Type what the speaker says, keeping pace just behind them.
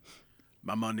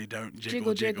My money don't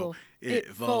Jiggle, jiggle. jiggle. It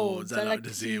folds. I like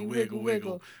to see it wiggle,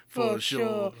 wiggle. For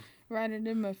sure. Riding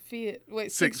in my feet. Wait,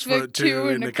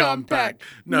 6'2" in the compact.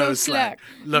 No slack.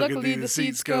 Luckily the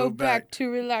seats go back. to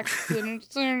relax.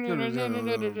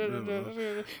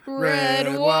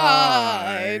 Red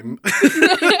wine.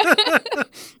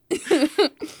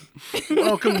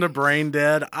 Welcome to Brain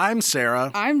Dead. I'm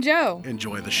Sarah. I'm Joe.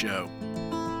 Enjoy the show.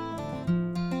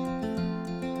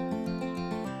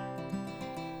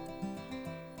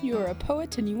 You're a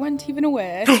poet and you weren't even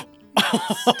aware.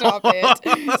 Stop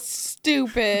it.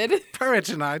 Stupid. Poet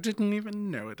and I didn't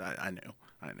even know it. I know.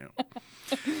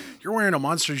 You're wearing a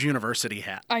Monsters University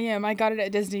hat. I am. I got it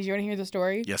at Disney. Do you want to hear the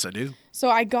story? Yes, I do. So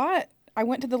I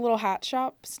went to the little hat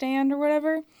shop stand or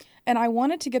whatever, and I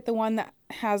wanted to get the one that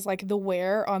has like the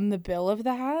wear on the bill of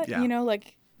the hat. Yeah. You know,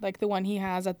 like the one he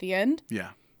has at the end. Yeah.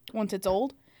 Once it's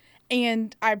old.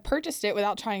 And I purchased it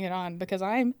without trying it on because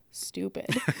I'm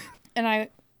stupid. And I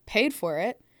paid for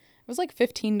it. It was like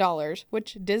 $15,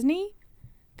 which Disney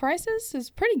prices is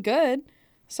pretty good.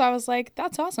 So I was like,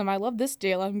 that's awesome. I love this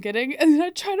deal I'm getting. And then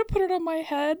I tried to put it on my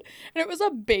head, and it was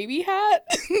a baby hat.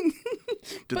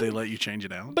 Did they let you change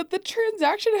it out? But the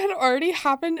transaction had already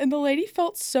happened, and the lady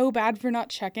felt so bad for not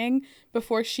checking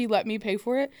before she let me pay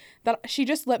for it that she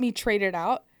just let me trade it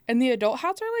out. And the adult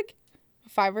hats are like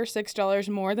 $5 or $6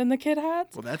 more than the kid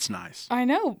hats. Well, that's nice. I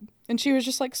know. And she was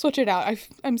just like, switch it out.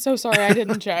 I'm so sorry I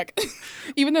didn't check.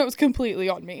 Even though it was completely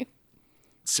on me.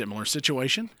 Similar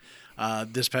situation.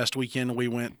 This past weekend, we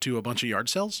went to a bunch of yard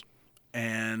sales.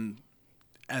 And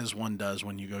as one does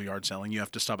when you go yard selling, you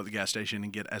have to stop at the gas station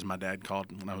and get, as my dad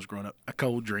called when I was growing up, a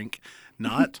cold drink.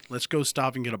 Not, let's go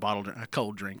stop and get a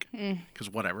cold drink. Because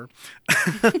whatever.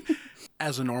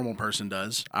 As a normal person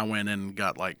does, I went and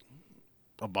got like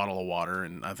a bottle of water,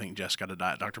 and I think Jess got a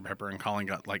Diet Dr. Pepper, and Colin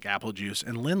got like apple juice,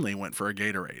 and Lindley went for a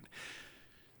Gatorade.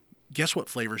 Guess what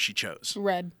flavor she chose?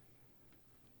 Red.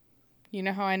 You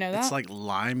know how I know that? It's like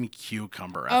lime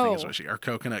cucumber, I think is what or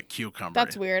coconut cucumber.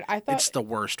 That's weird. I thought it's the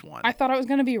worst one. I thought it was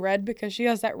going to be red because she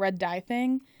has that red dye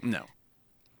thing. No.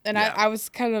 And yeah. I was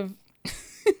kind of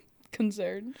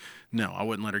concerned. No, I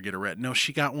wouldn't let her get a red. No,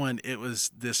 she got one. It was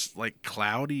this like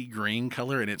cloudy green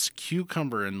color, and it's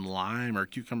cucumber and lime or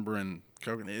cucumber and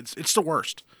coconut. It's the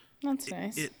worst. That's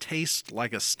nice. It tastes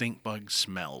like a stink bug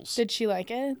smells. Did she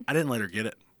like it? I didn't let her get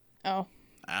it. Oh.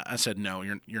 I said, no,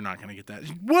 you're not going to get that.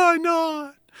 Why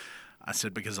not? I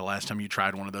said, because the last time you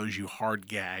tried one of those, you hard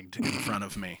gagged in front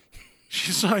of me.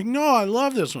 She's like, no, I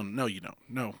love this one. No, you don't.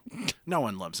 No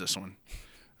one loves this one.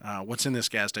 What's in this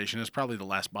gas station is probably the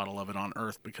last bottle of it on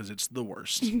earth because it's the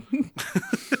worst.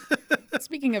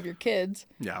 Speaking of your kids,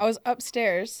 yeah. I was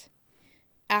upstairs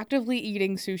actively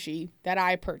eating sushi that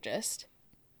I purchased.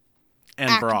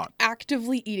 And brought.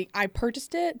 Actively eating. I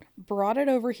purchased it, brought it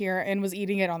over here, and was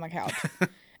eating it on the couch.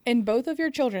 And both of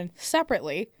your children,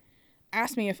 separately,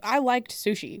 asked me if I liked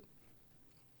sushi.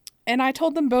 And I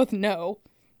told them both no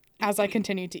as I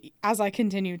continued to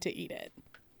eat it.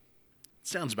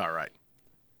 Sounds about right.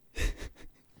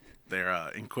 They're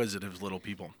inquisitive little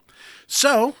people.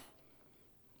 So,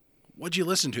 what'd you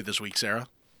listen to this week, Sarah?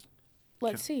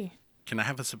 Let's see. Can I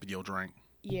have a sip of your drink?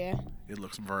 Yeah. It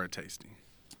looks very tasty.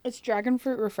 It's dragon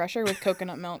fruit refresher with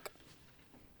coconut milk.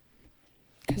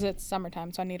 Because it's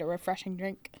summertime, so I need a refreshing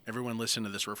drink. Everyone listen to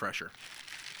this refresher.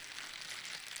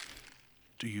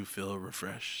 Do you feel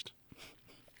refreshed?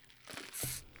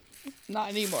 Not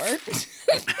anymore.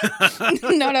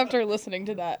 Not after listening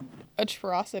to that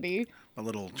atrocity. A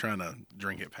little trying to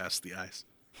drink it past the ice.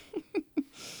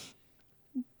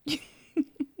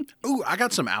 Ooh, I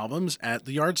got some albums at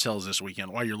the yard sales this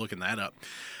weekend while you're looking that up.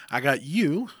 I got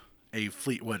you a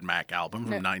Fleetwood Mac album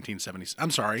from 1970.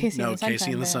 I'm sorry. Casey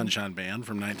and the Sunshine Band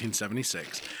from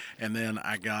 1976. And then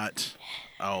I got,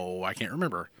 I can't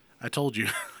remember. I told you.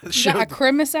 You got a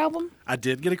Christmas album? I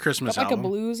did get a Christmas album. Like a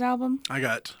blues album? I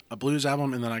got a blues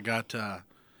album, and then I got, I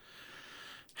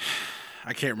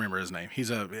can't remember his name.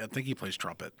 I think he plays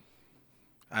trumpet.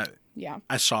 I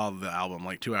saw the album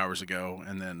like 2 hours ago,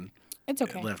 and then it's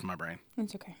okay. It left my brain.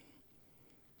 It's okay.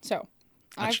 So,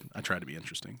 I tried to be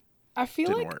interesting. I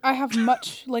feel like I have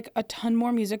a ton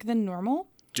more music than normal.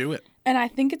 Do it. And I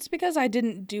think it's because I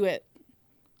didn't do it,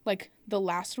 like the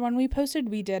last one we posted,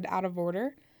 we did out of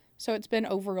order. So it's been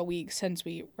over a week since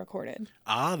we recorded.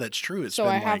 Ah, that's true. So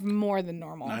I have more than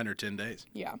normal. 9 or 10 days.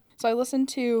 Yeah. So I listened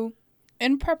to,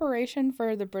 in preparation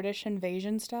for the British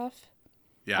invasion stuff.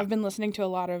 Yeah. I've been listening to a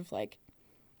lot of like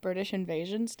British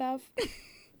invasion stuff.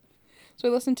 So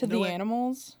I listened to The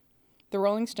Animals, The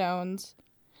Rolling Stones.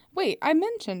 Wait, I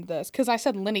mentioned this because I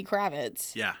said Lenny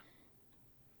Kravitz. Yeah.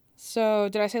 So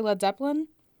did I say Led Zeppelin?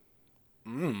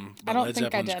 I don't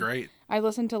think Led Zeppelin's great. I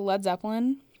listened to Led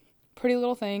Zeppelin, Pretty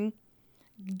Little Thing,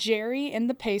 Jerry and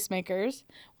the Pacemakers.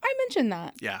 I mentioned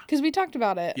that. Yeah. Because we talked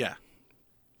about it. Yeah.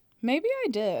 Maybe I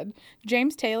did.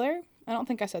 James Taylor. I don't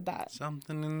think I said that.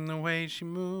 Something in the way she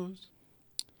moves.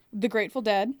 The Grateful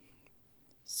Dead.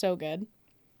 So good.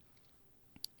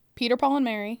 Peter, Paul, and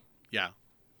Mary. Yeah.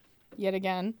 Yet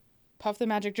again. Puff the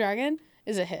Magic Dragon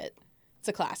is a hit. It's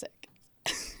a classic.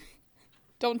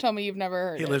 Don't tell me you've never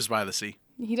heard it. He lives by the sea.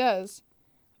 He does.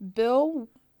 Bill.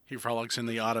 He frolics in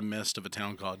the autumn mist of a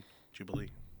town called Jubilee.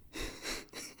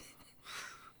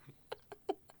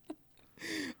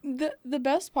 The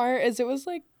best part is it was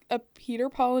like a Peter,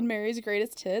 Paul, and Mary's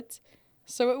greatest hits.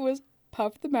 So it was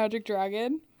Puff the Magic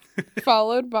Dragon,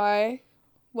 followed by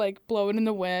like Blowing in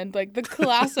the Wind, like the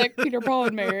classic Peter, Paul,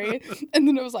 and Mary. And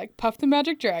then it was like Puff the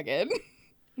Magic Dragon.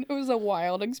 It was a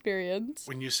wild experience.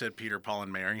 When you said Peter, Paul,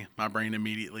 and Mary, my brain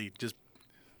immediately just,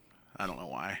 I don't know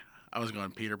why. I was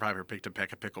going, Peter Piper picked a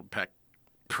peck of pickled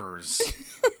peppers.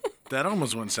 That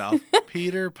almost went south.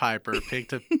 Peter Piper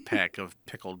picked a peck of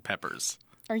pickled peppers.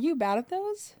 Are you bad at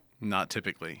those? Not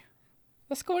typically.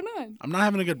 What's going on? I'm not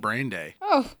having a good brain day.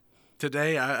 Oh.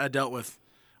 Today, I dealt with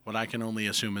what I can only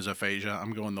assume is aphasia.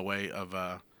 I'm going the way of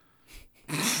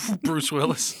Bruce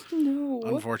Willis. No.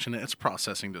 Unfortunate. It's a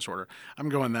processing disorder. I'm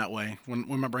going that way. When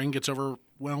my brain gets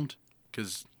overwhelmed,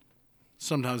 because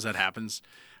sometimes that happens,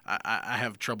 I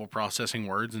have trouble processing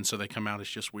words, and so they come out as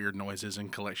just weird noises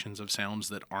and collections of sounds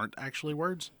that aren't actually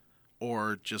words,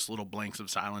 or just little blanks of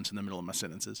silence in the middle of my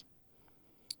sentences.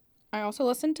 I also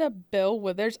listened to Bill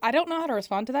Withers. I don't know how to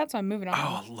respond to that, so I'm moving on.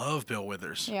 Oh, I love Bill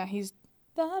Withers. Yeah, he's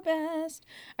the best.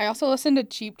 I also listened to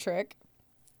Cheap Trick,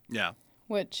 Yeah.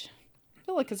 which I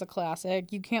feel like is a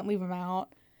classic. You can't leave him out.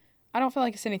 I don't feel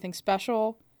like it's anything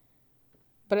special,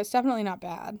 but it's definitely not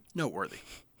bad. Noteworthy.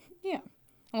 Yeah.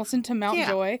 I listened to Mount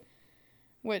Joy,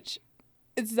 which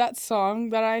is that song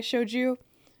that I showed you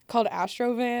called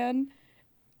Astrovan.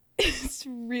 It's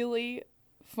really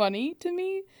funny to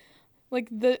me. Like,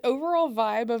 the overall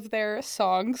vibe of their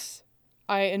songs,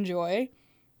 I enjoy.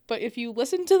 But if you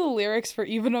listen to the lyrics for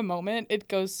even a moment, it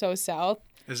goes so south.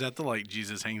 Is that the, like,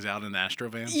 Jesus hangs out in the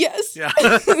Astrovan? Yes. Yeah.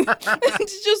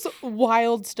 It's just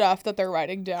wild stuff that they're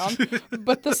writing down.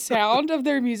 But the sound of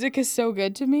their music is so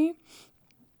good to me.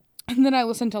 And then I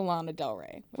listened to Lana Del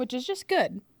Rey, which is just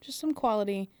good. Just some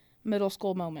quality middle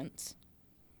school moments.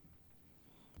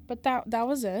 But that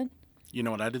was it. You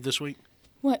know what I did this week?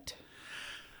 What?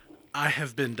 I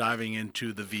have been diving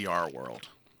into the VR world.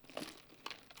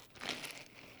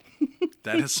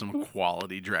 That is some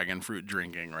quality dragon fruit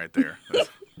drinking right there.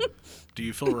 Do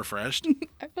you feel refreshed?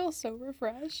 I feel so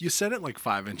refreshed. You set it like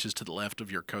 5 inches to the left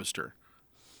of your coaster.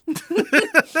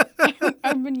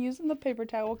 I've been using the paper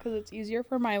towel because it's easier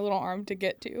for my little arm to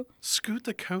get to. Scoot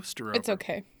the coaster over. It's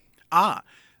okay.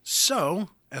 So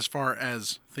as far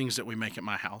as things that we make at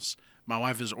my house, my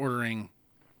wife is ordering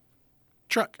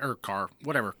truck or car,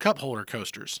 whatever, cup holder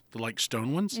coasters, the like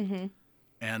stone ones,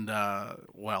 and a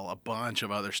bunch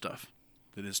of other stuff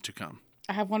that is to come.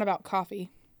 I have one about coffee.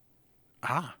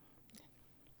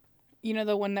 You know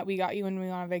the one that we got you when we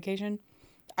went on vacation?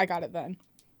 I got it then.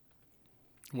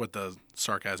 What, the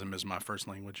sarcasm is my first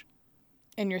language.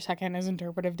 And your second is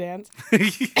interpretive dance.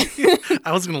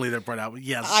 I was going to leave that part out, but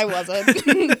yes. I wasn't.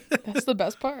 That's the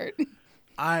best part.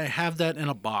 I have that in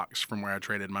a box from where I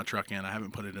traded my truck in. I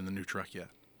haven't put it in the new truck yet.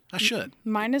 I should.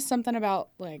 Mine is something about,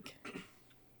 like,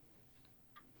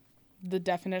 the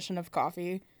definition of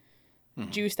coffee.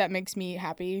 Juice that makes me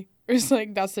happy. Or it's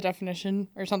like, that's the definition,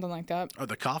 or something like that. Oh,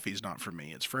 the coffee's not for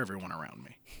me. It's for everyone around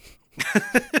me.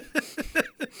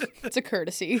 It's a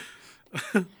courtesy.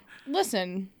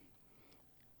 Listen,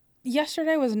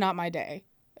 yesterday was not my day.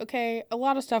 Okay? A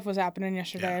lot of stuff was happening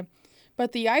yesterday. Yeah.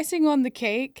 But the icing on the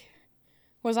cake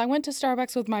was I went to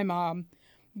Starbucks with my mom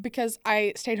because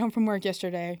I stayed home from work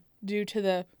yesterday due to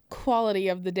the quality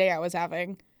of the day I was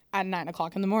having at 9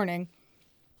 o'clock in the morning.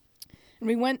 And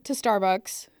we went to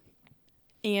Starbucks,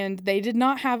 and they did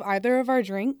not have either of our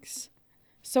drinks.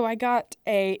 So I got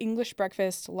a English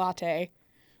breakfast latte,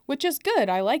 which is good.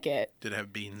 I like it. Did it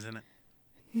have beans in it?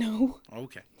 No.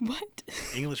 Okay. What?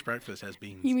 English breakfast has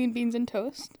beans. You mean beans and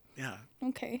toast? Yeah.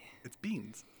 Okay. It's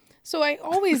beans. So I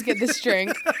always get this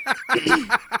drink.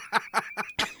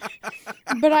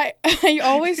 But I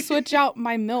always switch out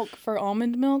my milk for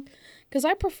almond milk because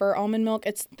I prefer almond milk.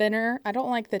 It's thinner. I don't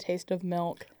like the taste of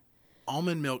milk.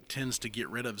 Almond milk tends to get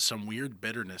rid of some weird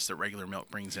bitterness that regular milk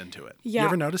brings into it. Yeah. You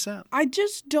ever notice that? I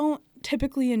just don't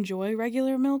typically enjoy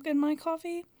regular milk in my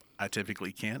coffee. I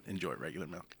typically can't enjoy regular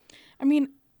milk. I mean,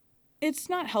 it's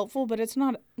not helpful, but it's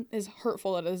not as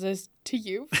hurtful as it is to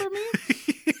you for me.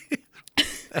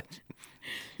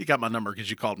 You got my number because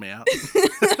you called me out.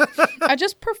 I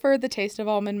just prefer the taste of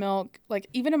almond milk, like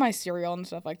even in my cereal and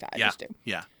stuff like that. I just do.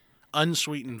 Yeah.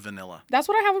 Unsweetened vanilla. That's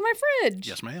what I have in my fridge.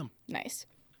 Yes, ma'am. Nice.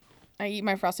 I eat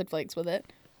my Frosted Flakes with it.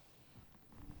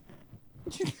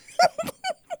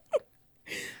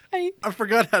 I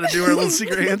forgot how to do our little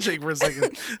secret handshake for a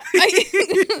second.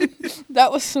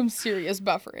 That was some serious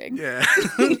buffering. Yeah.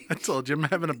 I told you, I'm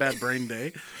having a bad brain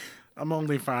day. I'm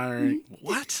only firing...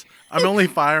 What? I'm only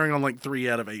firing on like 3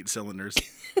 out of 8 cylinders.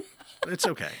 It's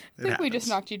okay. I think we just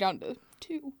knocked you down to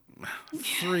 2.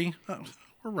 3? Oh,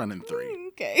 we're running 3.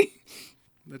 Okay.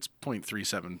 That's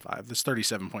 0.375. That's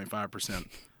 37.5%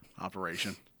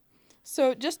 operation.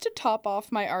 So just to top off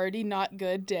my already not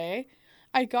good day,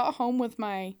 I got home with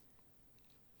my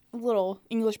little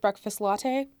English breakfast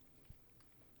latte,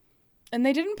 and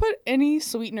they didn't put any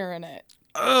sweetener in it.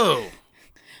 Oh!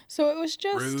 So it was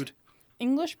just Rude.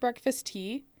 English breakfast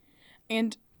tea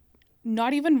and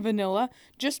not even vanilla,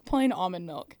 just plain almond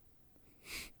milk.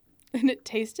 And it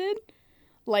tasted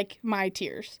like my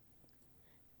tears.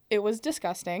 It was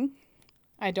disgusting.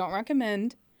 I don't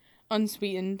recommend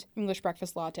unsweetened English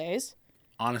breakfast lattes.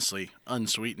 Honestly,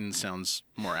 unsweetened sounds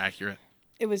more accurate.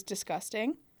 It was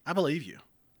disgusting. I believe you.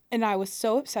 And I was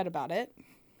so upset about it.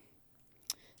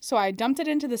 So I dumped it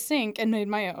into the sink and made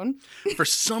my own. For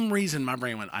some reason, my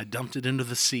brain went, I dumped it into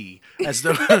the sea. As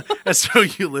though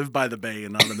you live by the bay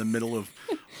and not in the middle of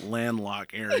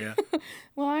landlocked area.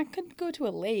 Well, I could go to a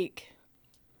lake.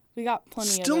 We got plenty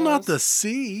of Still those. not the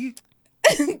sea.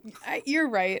 You're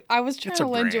right. I was trying It's to a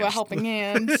lend you a branch. helping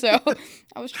hand, so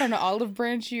I was trying to olive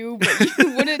branch you, but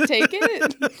you wouldn't take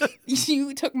it.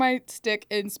 You took my stick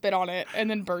and spit on it and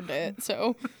then burned it,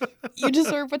 so you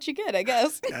deserve what you get, I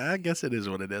guess. I guess it is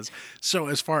what it is. So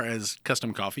as far as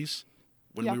custom coffees,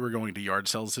 when Yeah. we were going to yard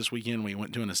sales this weekend, we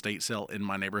went to an estate sale in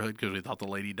my neighborhood because we thought the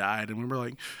lady died, and we were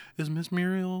like, "Is Miss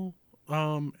Muriel?"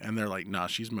 And they're like, "Nah,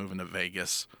 she's moving to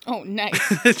Vegas. Oh, nice.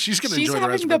 She's gonna She's enjoy the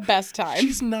rest having of the her." best time.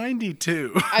 She's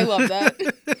 92. I love that.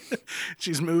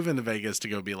 She's moving to Vegas to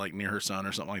go be like near her son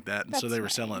or something like that. And so That's they were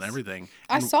selling nice. everything.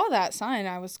 I And saw that sign.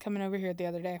 I was coming over here the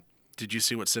other day. did you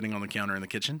see what's sitting on the counter in the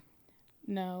kitchen?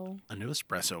 No. A new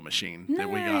espresso machine that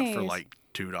we got for Nice. like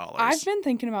 $2. I've been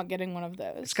thinking about getting one of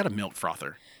those. It's got a milk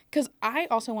frother. Because I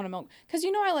also want to milk. Because,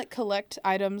 I like collect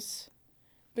items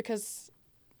because,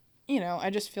 I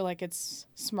just feel like it's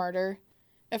smarter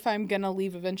if I'm going to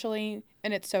leave eventually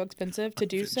and it's so expensive to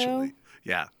do so. Eventually.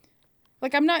 Yeah.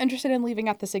 Like, I'm not interested in leaving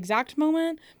at this exact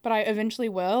moment, but I eventually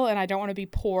will, and I don't want to be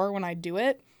poor when I do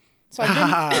it. So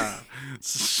I've been...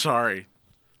 Sorry.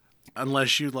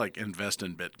 Unless you like invest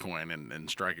in Bitcoin and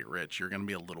strike it rich, you're going to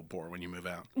be a little poor when you move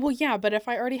out. Well, yeah, but if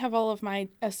I already have all of my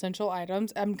essential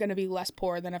items, I'm going to be less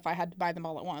poor than if I had to buy them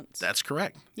all at once. That's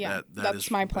correct. Yeah, That that's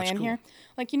my plan cool. here.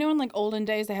 Like, in like olden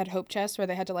days, they had hope chests where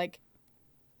they had to like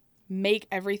make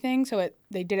everything so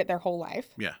they did it their whole life.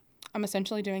 Yeah. I'm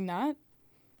essentially doing that,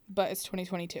 but it's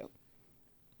 2022.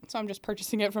 So I'm just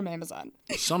purchasing it from Amazon.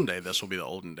 Someday this will be the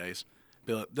olden days.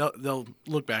 They'll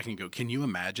look back and go, can you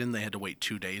imagine they had to wait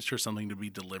 2 days for something to be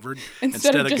delivered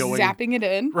Instead of just going zapping it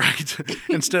in. right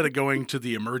instead of going to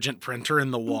the emergent printer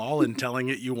in the wall and telling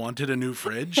it you wanted a new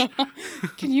fridge?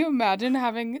 Can you imagine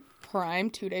having Prime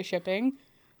 2-day shipping?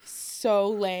 So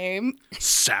lame.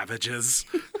 Savages.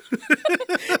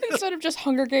 Instead of just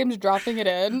Hunger Games dropping it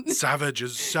in.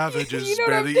 Savages, You know what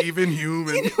barely even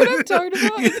human. You know what I'm talking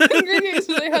about? In Hunger Games,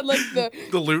 they had like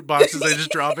The loot boxes they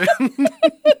just drop in.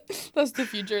 That's the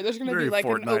future. There's going to Very be like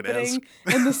an Fortnite-esque.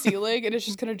 opening in the ceiling, and it's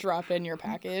just going to drop in your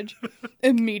package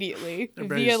immediately via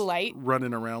Everybody's light.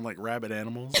 running around like rabid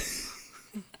animals.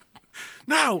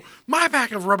 No, my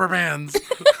pack of rubber bands.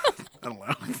 I don't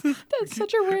know. That's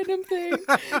such a random thing.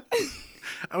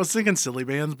 I was thinking silly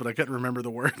bands, but I couldn't remember the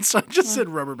words, so I just said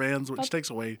rubber bands, which takes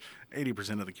away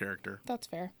 80% of the character. That's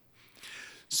fair.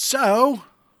 So,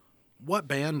 what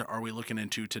band are we looking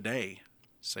into today,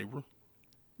 Sabra?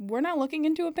 We're not looking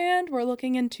into a band. We're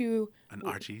looking into An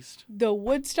artiste? the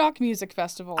Woodstock Music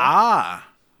Festival. Ah!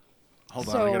 Hold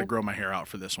on, I So- gotta grow my hair out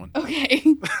for this one. Okay.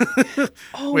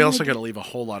 Oh We my also gotta leave a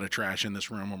whole lot of trash in this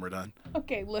room when we're done.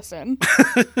 Okay, listen.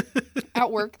 At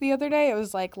work the other day, it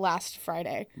was like last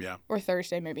Friday. Yeah. Or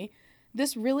Thursday, maybe.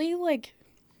 This really, like,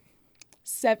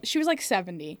 she was like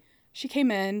 70. She came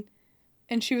in,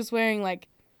 and she was wearing, like,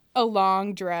 a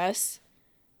long dress.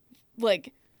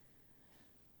 Like,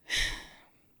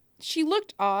 she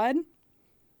looked odd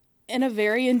in a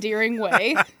very endearing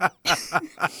way.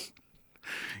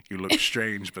 You look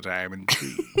strange, but I am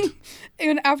intrigued.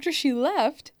 And after she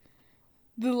left,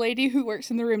 the lady who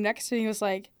works in the room next to me was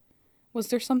like, was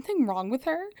there something wrong with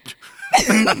her?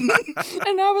 And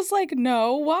I was like,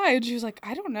 no, why? And she was like,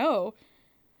 I don't know.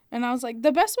 And I was like,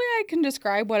 the best way I can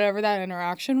describe whatever that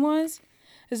interaction was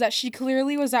is that she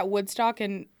clearly was at Woodstock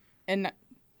in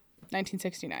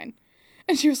 1969.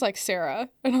 And she was like, Sarah.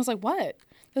 And I was like, what?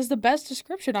 That's the best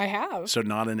description I have. So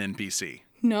not an NPC.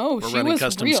 No, We're she running was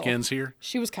custom real. skins here.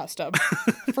 She was custom.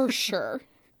 For sure.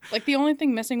 Like, the only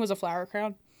thing missing was a flower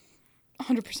crown.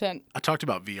 100%. I talked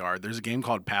about VR. There's a game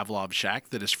called Pavlov's Shack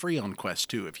that is free on Quest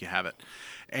 2 if you have it.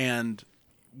 And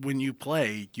when you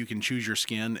play, you can choose your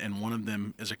skin, and one of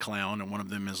them is a clown, and one of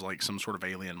them is like some sort of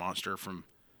alien monster from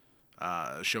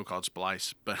a show called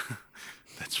Splice. But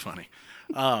that's funny.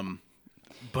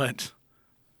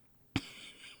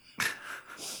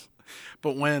 But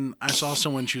when I saw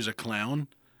someone choose a clown,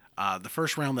 the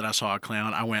first round that I saw a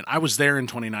clown, I was there in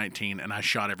 2019, and I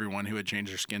shot everyone who had changed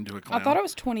their skin to a clown. I thought it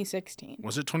was 2016.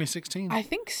 Was it 2016? I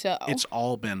think so. It's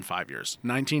all been 5 years.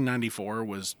 1994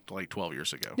 was like 12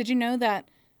 years ago. Did you know that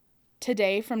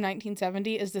today from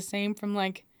 1970 is the same from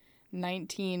like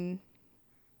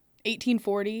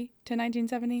 1840 to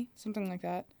 1970? Something like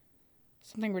that.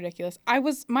 Something ridiculous.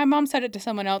 My mom said it to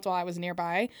someone else while I was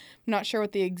nearby. I'm not sure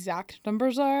what the exact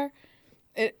numbers are.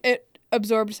 It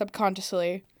absorbed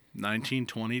subconsciously.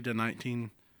 1920 to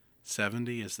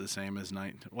 1970 is the same as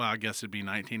I guess it'd be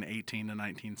 1918 to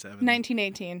 1970.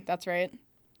 1918, that's right.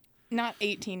 Not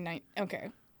 1890. Okay,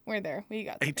 we're there. We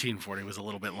got there. 1840 was a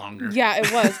little bit longer. Yeah,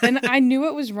 it was. And I knew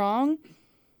it was wrong,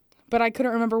 but I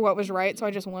couldn't remember what was right, so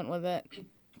I just went with it.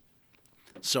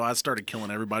 So I started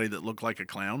killing everybody that looked like a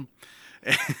clown.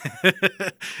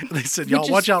 They said, y'all, Which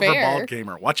watch is out for fair. Bald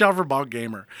Gamer. Watch out for Bald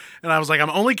Gamer. And I was like,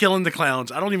 I'm only killing the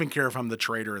clowns. I don't even care if I'm the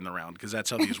traitor in the round, because that's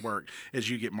how these work,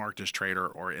 is you get marked as traitor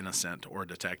or innocent or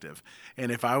detective.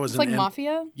 And if I was It's like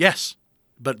Mafia? Yes,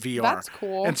 but VR. That's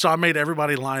cool. And so I made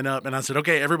everybody line up, and I said,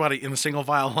 okay, everybody in a single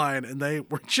file line. And they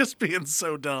were just being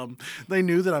so dumb. They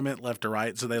knew that I meant left to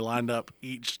right, so they lined up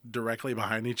each directly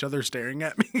behind each other staring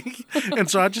at me. And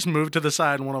so I just moved to the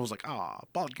side, and one I was like,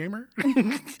 Bald Gamer.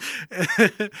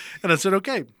 And I said,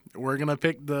 okay, we're going to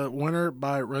pick the winner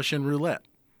by Russian roulette.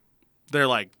 They're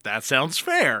like, that sounds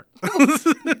fair. Does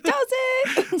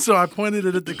it? So I pointed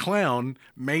it at the clown,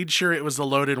 made sure it was the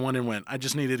loaded one, and went, I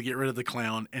just needed to get rid of the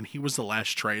clown. And he was the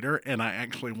last traitor, and I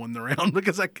actually won the round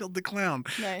because I killed the clown.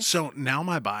 Nice. So now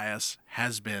my bias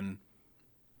has been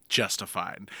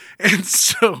justified. And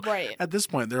so Right. at this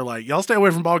point, they're like, y'all stay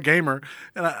away from Bald Gamer.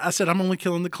 And I said, I'm only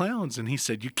killing the clowns. And he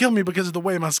said, you kill me because of the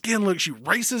way my skin looks, you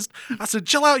racist. I said,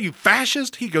 chill out, you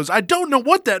fascist. He goes, I don't know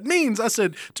what that means. I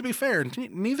said, to be fair,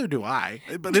 neither do I.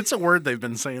 But it's a word they've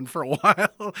been saying for a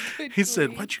while. He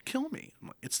said, why'd you kill me? I'm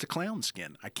like, it's the clown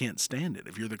skin. I can't stand it.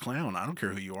 If you're the clown, I don't care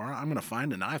who you are. I'm going to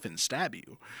find a knife and stab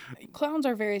you. Clowns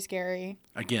are very scary.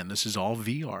 Again, this is all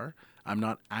VR. I'm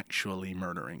not actually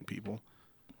murdering people,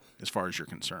 as far as you're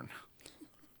concerned.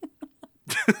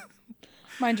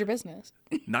 Mind your business.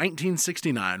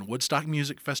 1969 Woodstock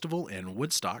Music Festival in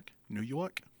Woodstock, New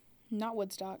York. Not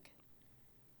Woodstock.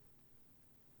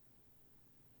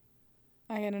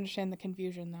 I can understand the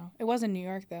confusion, though. It was in New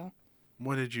York, though.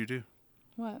 What did you do?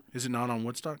 What? Is it not on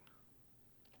Woodstock?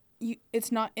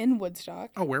 It's not in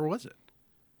Woodstock. Oh, where was it?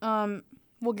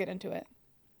 We'll get into it.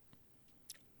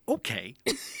 Okay.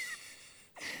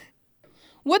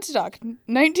 Woodstock,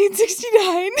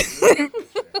 1969.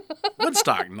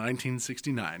 Woodstock,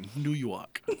 1969, New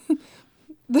York.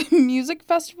 The music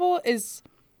festival is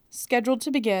scheduled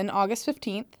to begin August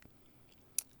 15th,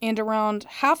 and around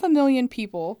 500,000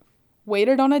 people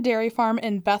waited on a dairy farm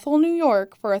in Bethel, New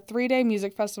York for a 3-day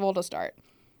music festival to start.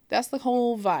 That's the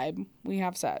whole vibe we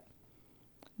have set.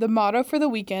 The motto for the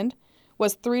weekend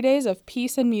was 3 days of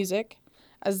peace and music,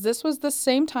 as this was the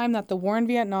same time that the war in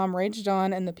Vietnam raged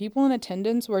on and the people in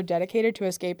attendance were dedicated to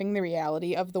escaping the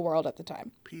reality of the world at the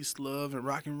time. Peace, love, and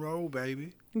rock and roll,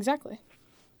 baby. Exactly.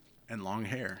 And long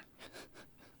hair.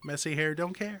 Messy hair,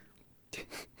 don't care.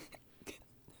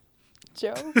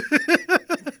 Joe?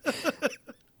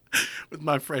 With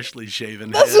my freshly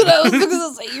shaven That's head. what I was going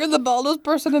to say. You're the baldest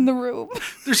person in the room.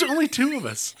 There's only 2 of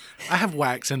us. I have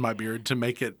wax in my beard to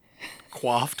make it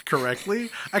coiffed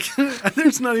correctly.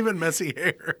 There's not even messy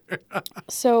hair.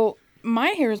 So, my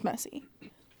hair is messy.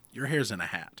 Your hair's in a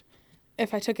hat.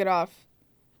 If I took it off,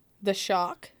 the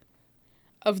shock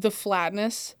of the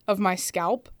flatness of my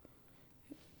scalp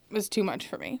was too much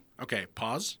for me. Okay,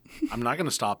 pause. I'm not going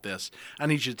to stop this. I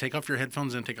need you to take off your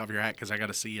headphones and take off your hat because I got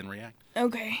to see you and react.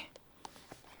 Okay.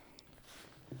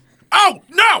 Oh,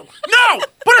 no! No!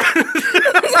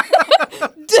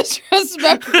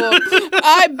 Disrespectful.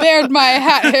 I bared my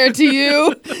hat hair to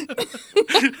you.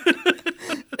 I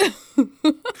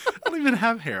don't even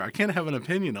have hair. I can't have an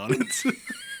opinion on it.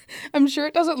 I'm sure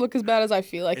it doesn't look as bad as I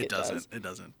feel like it doesn't. does. It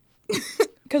doesn't.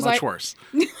 Much worse.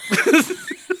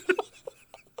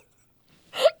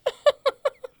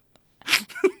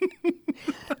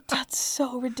 That's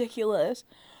so ridiculous.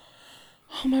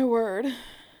 Oh my word.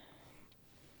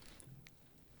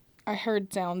 I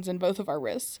heard sounds in both of our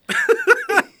wrists.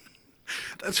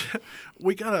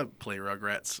 We gotta play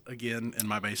Rugrats again in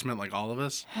my basement, like all of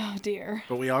us. Oh dear.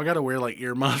 But we all gotta wear like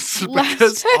earmuffs Last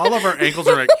because time- all of our ankles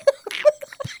are like.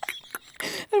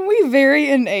 And we vary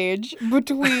in age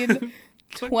between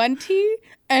 20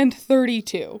 and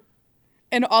 32.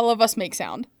 And all of us make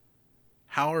sound.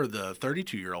 How are the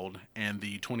 32-year-old and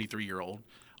the 23-year-old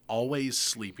always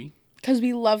sleepy? Because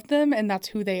we love them and that's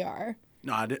who they are.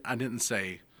 No, I didn't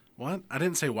say what. I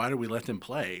didn't say why do we let them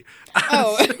play.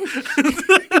 Oh.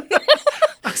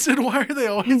 I said why are they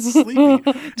always sleepy?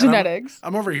 Genetics.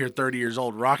 I'm over here 30 years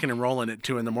old, rocking and rolling at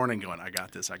 2 a.m. going, I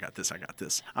got this, I got this, I got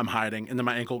this. I'm hiding, and then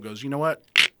my ankle goes, you know what?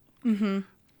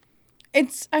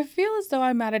 I feel as though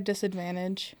I'm at a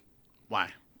disadvantage Why?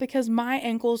 because my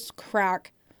ankles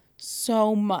crack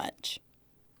so much.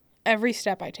 Every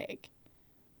step I take.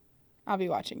 I'll be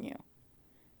watching you.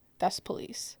 That's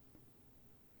police.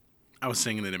 I was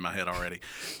singing it in my head already.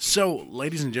 So,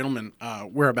 ladies and gentlemen,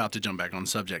 we're about to jump back on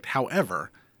subject. However,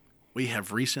 we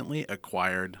have recently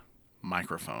acquired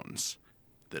microphones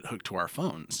that hook to our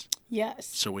phones Yes.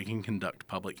 so we can conduct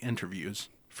public interviews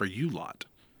for you lot.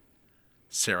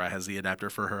 Sarah has the adapter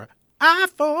for her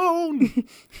iPhone,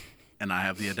 and I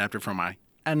have the adapter for my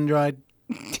Android.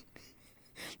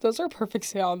 Those are perfect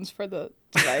sounds for the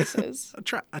devices. I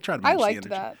tried to match I the liked energy.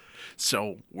 that.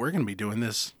 So we're going to be doing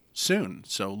this soon.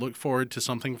 So look forward to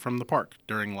something from the park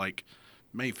during like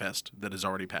Mayfest that has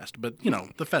already passed. But, you know,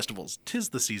 the festivals, 'tis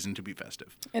the season to be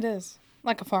festive. It is.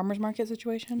 Like a farmer's market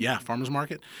situation. Yeah, farmer's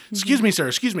market. Excuse me, sir.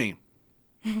 Excuse me.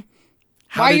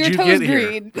 How Why did your you toes get here?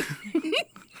 green?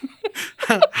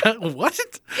 What?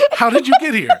 How did you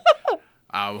get here?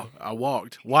 I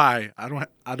walked. Why?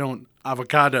 I don't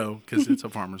avocado because it's a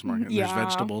farmer's market. And Yeah. There's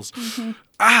vegetables.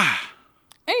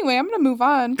 Anyway, I'm going to move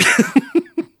on.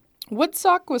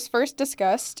 Woodstock was first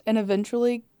discussed and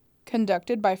eventually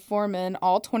conducted by 4 men,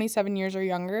 all 27 years or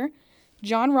younger.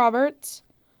 John Roberts,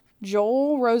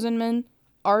 Joel Rosenman,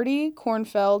 Artie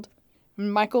Kornfeld,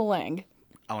 and Michael Lang.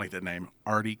 I like that name,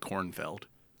 Artie Kornfeld.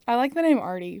 I like the name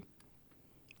Artie.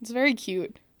 It's very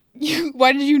cute.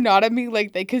 Why did you nod at me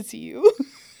like they could see you?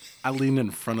 I leaned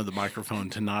in front of the microphone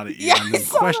to nod at you Yeah, and then I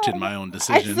saw question that. my own I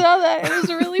decision. saw that. It was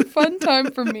a really fun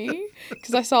time for me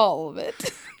because I saw all of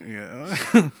it.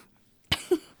 Yeah.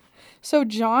 So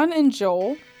John and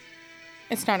Joel,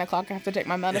 it's 9 o'clock. I have to take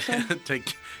my medicine.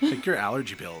 Take your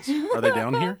allergy pills. Are they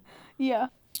down here? Yeah.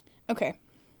 Okay.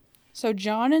 So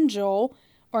John and Joel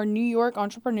are New York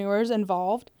entrepreneurs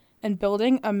involved in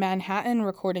building a Manhattan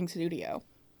recording studio.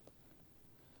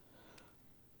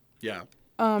 Yeah.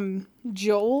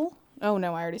 Joel, oh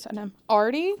no, I already said him.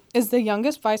 Artie is the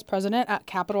youngest vice president at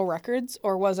Capitol Records,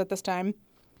 or was at this time.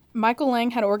 Michael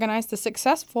Lang had organized the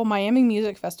successful Miami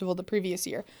Music Festival the previous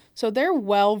year. So they're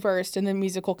well versed in the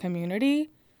musical community.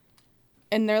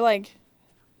 And they're like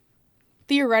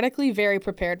theoretically very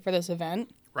prepared for this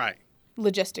event, Right.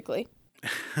 logistically.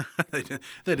 They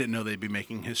didn't know they'd be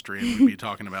making history and we'd be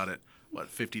talking about it,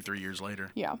 53 years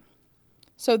later? Yeah.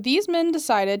 So these men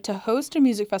decided to host a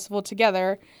music festival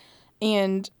together,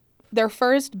 and their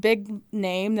first big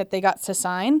name that they got to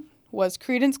sign was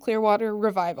Creedence Clearwater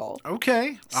Revival.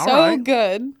 Okay. All So right.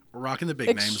 good. We're rocking the big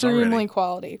names Extremely already.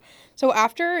 quality. So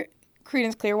after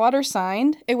Creedence Clearwater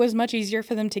signed, it was much easier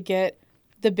for them to get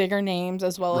the bigger names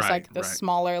as well as Right, like the right.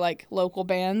 smaller like local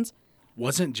bands.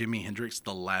 Wasn't Jimi Hendrix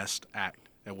the last act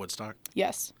at Woodstock?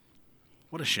 Yes.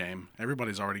 What a shame.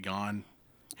 Everybody's already gone.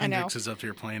 I know. Hendrix is up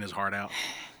here playing his heart out.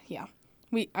 Yeah.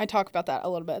 I talk about that a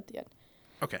little bit at the end.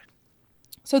 Okay.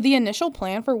 So the initial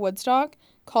plan for Woodstock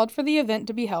called for the event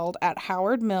to be held at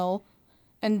Howard Mill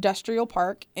Industrial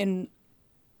Park in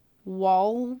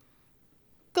Wallkill.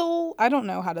 I don't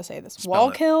know how to say this. Spell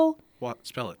it. Wallkill. What?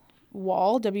 Spell it.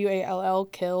 Wall, W-A-L-L,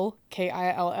 kill,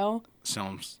 K-I-L-L.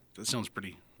 That sounds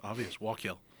pretty obvious.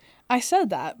 Walkill. I said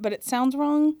that, but it sounds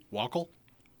wrong. Walkle?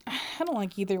 I don't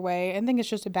like either way. I think it's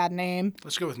just a bad name.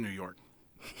 Let's go with New York.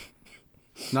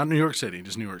 Not New York City,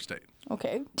 just New York State.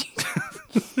 Okay.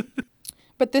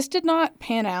 But this did not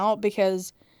pan out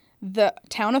because the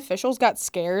town officials got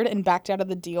scared and backed out of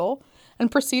the deal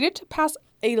and proceeded to pass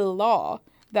a law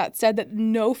that said that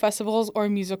no festivals or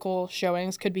musical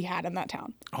showings could be had in that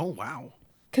town. Oh, wow.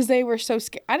 Because they were so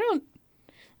scared.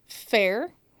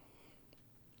 Fair.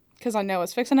 Because I know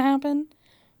it's fixing to happen.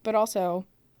 But also,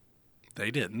 They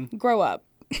didn't. grow up.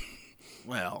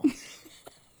 Well.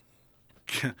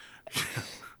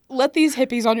 let these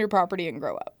hippies on your property and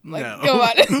grow up. Like, No. go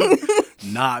on.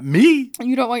 Not me.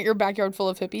 You don't want your backyard full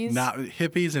of hippies? Not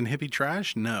hippies and hippie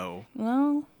trash? No.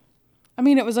 Well, I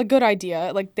mean, it was a good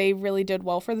idea. Like, they really did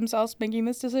well for themselves making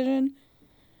this decision.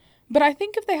 But I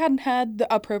think if they hadn't had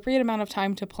the appropriate amount of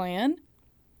time to plan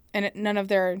and none of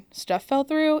their stuff fell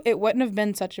through, it wouldn't have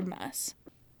been such a mess.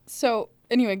 So,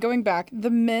 anyway, going back, the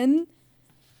men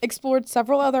explored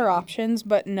several other options,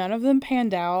 but none of them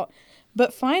panned out.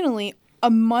 But finally, a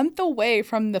month away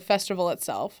from the festival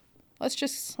itself, let's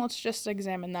just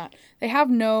examine that. They have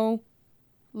no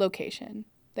location.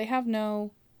 They have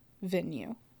no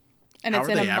venue. And How it's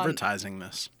are in they a month. advertising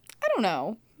this? I don't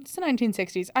know. It's the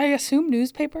 1960s. I assume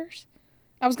newspapers.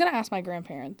 I was going to ask my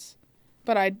grandparents,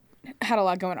 but I had a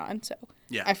lot going on, so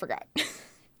Yeah. I forgot.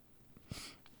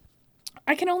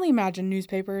 I can only imagine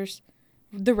newspapers,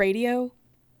 the radio,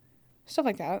 stuff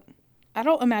like that. I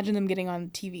don't imagine them getting on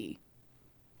TV.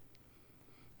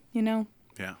 You know?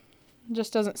 Yeah. It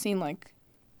just doesn't seem like...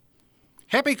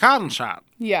 Happy concert.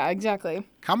 Yeah, exactly.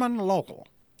 Coming local.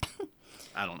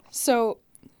 I don't know. So...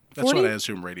 That's 40... what I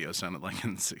assume radio sounded like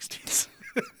in the 60s.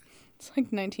 It's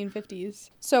like 1950s.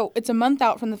 So it's a month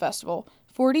out from the festival.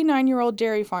 49-year-old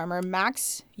dairy farmer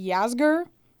Max Yasgur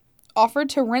offered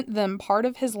to rent them part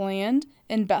of his land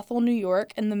in Bethel, New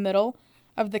York, in the middle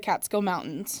of the Catskill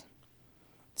Mountains.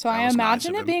 So I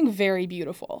imagine it being very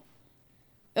beautiful.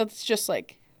 It's just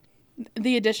like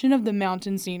the addition of the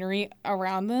mountain scenery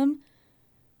around them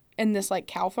and this like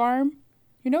cow farm.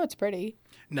 You know it's pretty.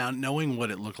 Now, knowing what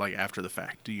it looked like after the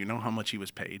fact, do you know how much he was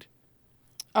paid?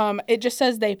 It just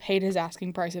says they paid his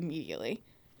asking price immediately.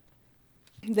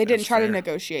 They didn't try to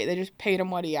negotiate. They just paid him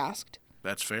what he asked.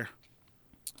 That's fair.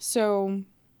 So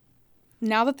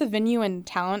now that the venue and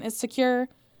talent is secure,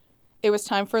 it was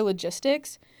time for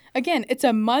logistics. Again, it's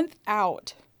a month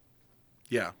out.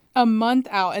 Yeah. A month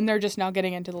out, and they're just now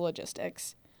getting into the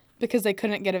logistics because they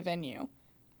couldn't get a venue.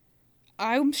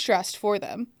 I'm stressed for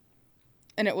them.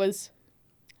 And it was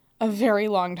a very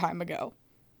long time ago.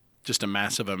 Just a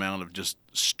massive amount of just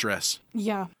stress.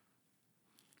 Yeah.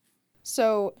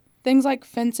 So things like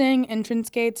fencing, entrance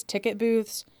gates, ticket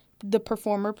booths, the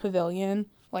performer pavilion,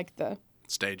 like the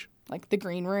Stage. like the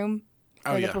green room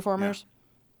for the yeah, performers.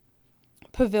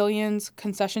 Pavilions,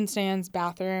 concession stands,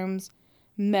 bathrooms,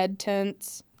 med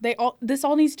tents. This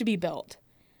all needs to be built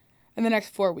in the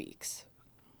next 4 weeks.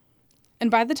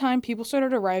 And by the time people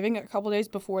started arriving a couple days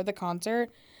before the concert,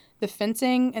 the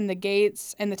fencing and the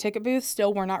gates and the ticket booths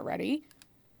still were not ready.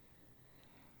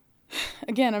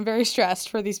 Again, I'm very stressed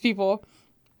for these people.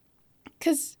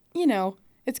 Because, you know,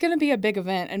 it's going to be a big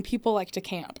event and people like to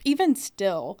camp. Even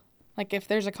still, like if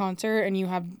there's a concert and you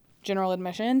have general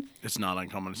admission. It's not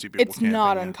uncommon to see people camping. It's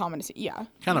not uncommon to see. Yeah.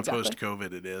 Kind of exactly.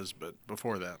 post-COVID it is, but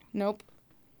before that. Nope.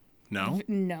 No?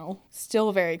 No.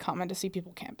 Still very common to see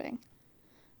people camping.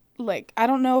 Like, I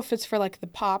don't know if it's for, like, the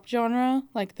pop genre,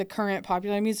 like the current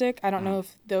popular music. I don't know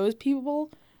if those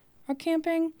people are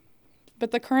camping.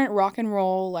 But the current rock and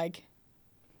roll, like,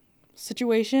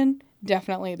 situation,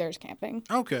 definitely there's camping.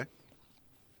 Okay.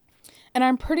 And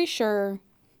I'm pretty sure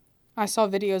I saw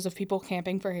videos of people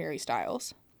camping for Harry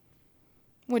Styles.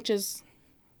 Which is...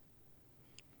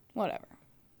 whatever.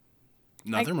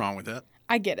 Nothing wrong with that.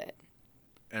 I get it.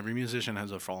 Every musician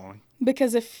has a following.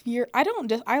 Because if you're...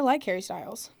 I like Harry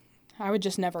Styles. I would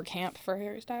just never camp for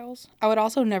Harry Styles. I would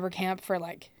also never camp for,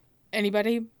 like,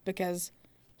 anybody because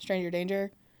stranger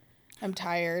danger. I'm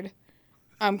tired.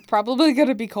 I'm probably going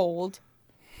to be cold.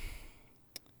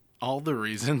 All the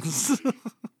reasons.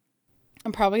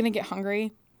 I'm probably going to get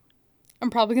hungry. I'm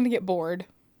probably going to get bored.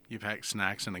 You pack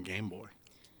snacks and a Game Boy.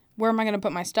 Where am I going to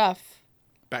put my stuff?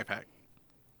 Backpack.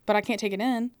 But I can't take it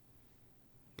in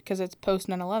because it's post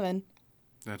 9/11.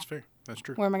 That's fair. That's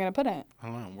true. Where am I going to put it? I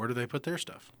don't know. Where do they put their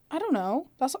stuff? I don't know.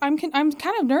 I'm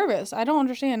kind of nervous. I don't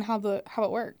understand how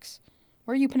it works.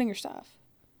 Where are you putting your stuff?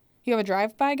 You have a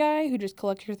drive-by guy who just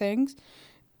collects your things?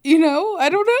 You know, I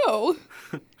don't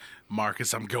know.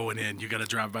 Marcus, I'm going in. You got to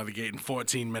drive by the gate in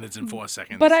 14 minutes and 4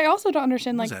 seconds. But I also don't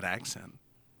understand, What like... is that accent?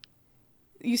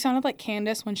 You sounded like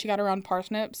Candace when she got around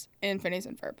parsnips in Phineas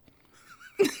and Ferb.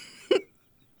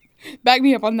 Back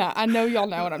me up on that. I know y'all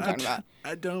know what I'm talking about.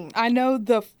 I don't. I know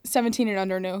the 17 and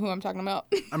under know who I'm talking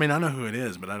about. I mean, I know who it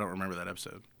is, but I don't remember that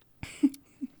episode.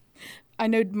 I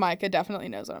know Micah definitely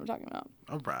knows what I'm talking about.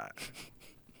 All right.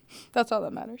 That's all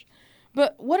that matters.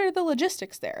 But what are the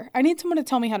logistics there? I need someone to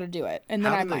tell me how to do it, and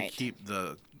then I might. How do they keep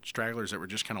the stragglers that were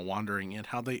just kind of wandering in?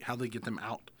 How they get them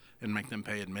out and make them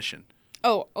pay admission?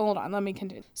 Oh, hold on. Let me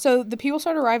continue. So the people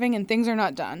start arriving, and things are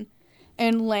not done.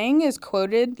 And Lang is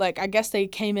quoted, like, I guess they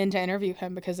came in to interview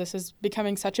him because this is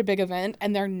becoming such a big event,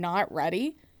 and they're not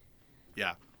ready.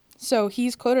 Yeah. So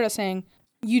he's quoted as saying,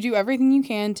 "You do everything you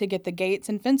can to get the gates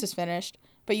and fences finished,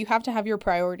 but you have to have your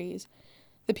priorities.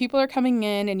 The people are coming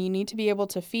in and you need to be able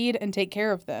to feed and take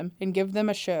care of them and give them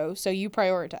a show, so you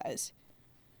prioritize."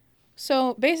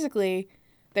 So basically,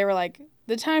 they were like,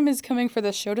 the time is coming for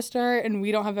this show to start and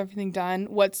we don't have everything done.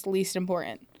 What's least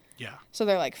important? Yeah. So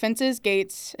they're like fences,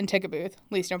 gates, and ticket booth,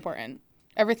 least important.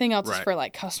 Everything else is Right. for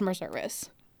like customer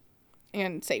service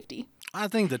and safety. I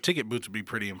think the ticket booth would be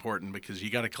pretty important because you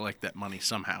got to collect that money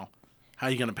somehow. How are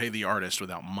you going to pay the artist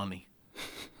without money?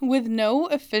 With no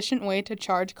efficient way to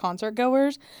charge concert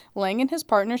goers, Lang and his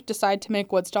partners decide to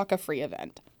make Woodstock a free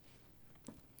event.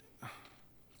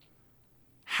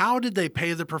 How did they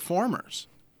pay the performers?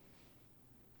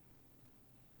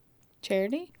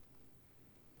 Charity?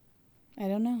 I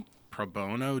don't know. Pro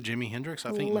bono, Jimi Hendrix?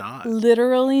 I think not.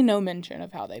 Literally no mention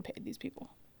of how they paid these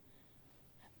people.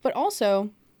 But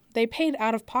also, they paid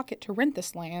out of pocket to rent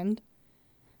this land.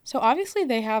 So obviously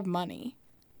they have money.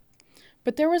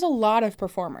 But there was a lot of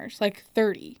performers, like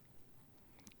 30.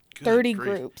 Good 30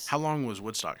 grief. groups. How long was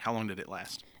Woodstock? How long did it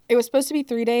last? It was supposed to be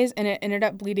 3 days, and it ended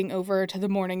up bleeding over to the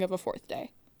morning of a fourth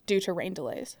day due to rain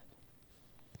delays.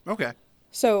 Okay.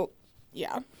 So,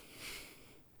 yeah.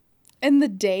 And the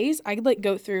days, I could like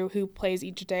go through who plays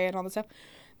each day and all this stuff.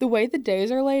 The way the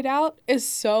days are laid out is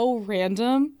so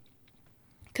random.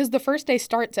 Because the first day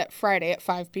starts at Friday at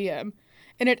 5 p.m.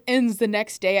 and it ends the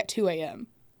next day at 2 a.m.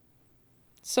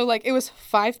 So, like, it was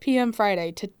 5 p.m.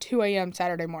 Friday to 2 a.m.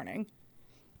 Saturday morning.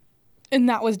 And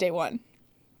that was day one.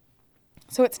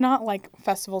 So it's not like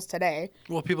festivals today.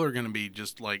 Well, people are going to be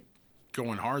just like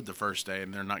going hard the first day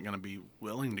and they're not going to be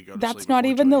willing to go to sleep. That's not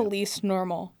before even 2 the a.m. least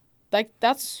normal. Like,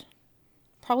 that's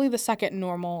probably the second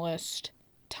normalest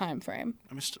time frame.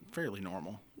 I mean, it's fairly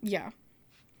normal. Yeah.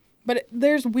 But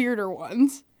there's weirder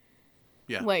ones.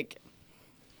 Yeah. Like,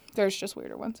 there's just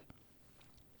weirder ones.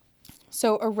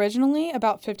 So originally,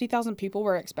 about 50,000 people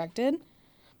were expected.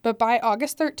 But by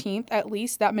August 13th, at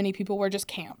least that many people were just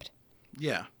camped.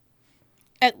 Yeah.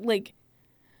 At, like,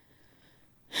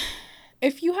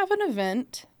 if you have an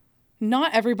event,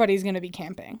 not everybody's going to be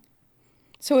camping.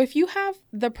 So if you have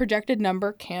the projected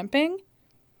number camping,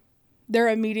 they're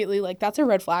immediately like, that's a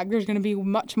red flag. There's going to be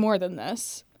much more than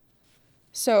this.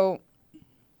 So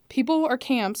people are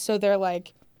camped, so they're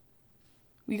like,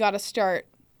 we got to start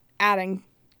adding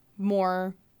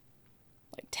more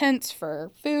like tents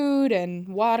for food and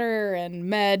water and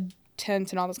med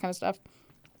tents and all this kind of stuff.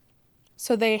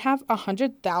 So they have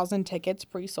 100,000 tickets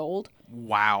pre-sold.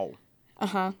 Wow.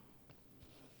 Uh-huh.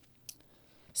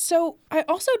 So I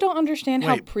also don't understand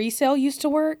how Wait. pre-sale used to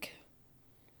work.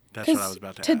 That's what I was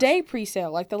about to today ask.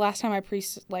 pre-sale, like the last time I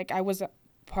was a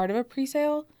part of a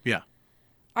pre-sale, Yeah.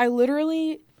 I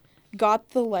literally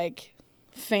got the like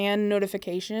fan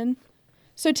notification.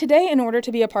 So today, in order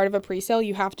to be a part of a pre-sale,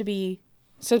 you have to be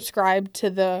subscribed to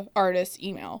the artist's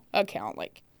email account,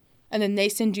 like, and then they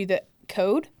send you the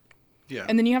code. Yeah.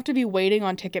 And then you have to be waiting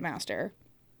on Ticketmaster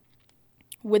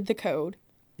with the code.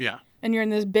 Yeah. And you're in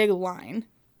this big line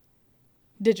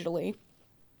digitally.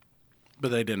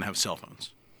 But they didn't have cell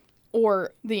phones.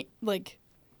 Or the, like,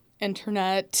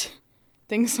 internet.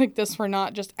 Things like this were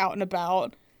not just out and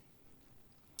about.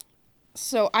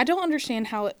 So I don't understand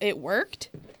how it worked.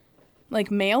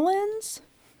 Like, mail-ins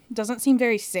doesn't seem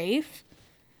very safe.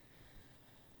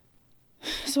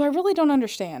 So I really don't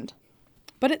understand.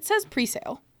 But it says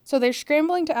pre-sale. So they're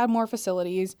scrambling to add more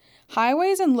facilities.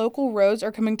 Highways and local roads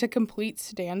are coming to complete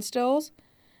standstills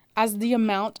as the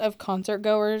amount of concert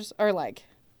goers are like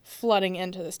flooding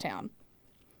into this town.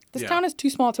 This town is too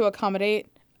small to accommodate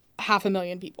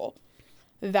 500,000 people.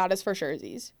 That is for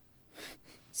surezies.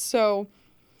 So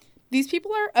these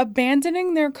people are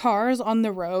abandoning their cars on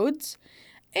the roads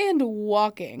and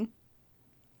walking.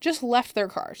 Just left their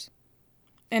cars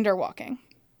and are walking.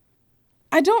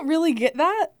 I don't really get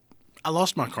that. I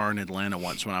lost my car in Atlanta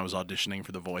once when I was auditioning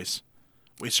for The Voice.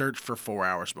 We searched for 4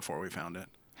 hours before we found it.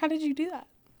 How did you do that?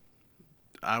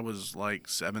 I was like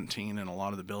 17 and a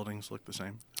lot of the buildings looked the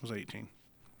same. I was 18.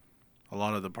 A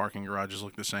lot of the parking garages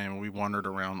looked the same and we wandered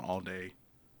around all day.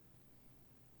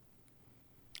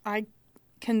 I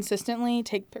consistently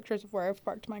take pictures of where I've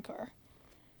parked my car.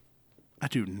 I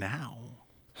do now.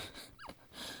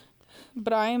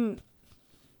 But I'm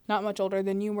not much older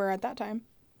than you were at that time.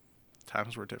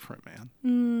 Times were different,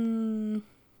 man.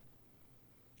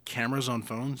 Cameras on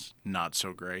phones, not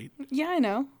so great. Yeah, I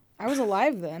know. I was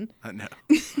alive then. I know.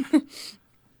 I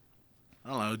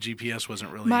don't know. GPS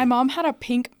wasn't really. My mom had a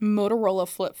pink Motorola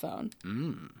flip phone.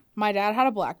 Mm. My dad had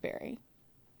a BlackBerry.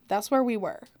 That's where we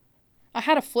were. I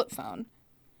had a flip phone.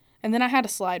 And then I had a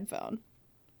slide phone.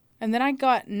 And then I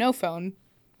got no phone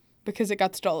because it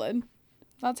got stolen.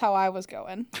 That's how I was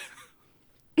going.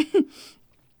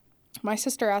 My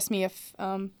sister asked me if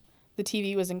the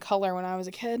TV was in color when I was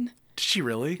a kid. Did she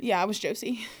really? Yeah, I was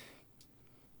Josie.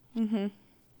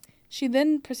 She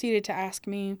then proceeded to ask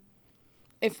me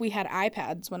if we had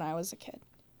iPads when I was a kid,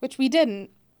 which we didn't.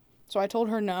 So I told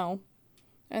her no.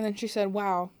 And then she said,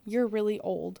 wow, you're really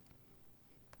old.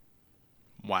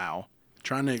 Wow.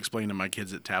 Trying to explain to my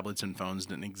kids that tablets and phones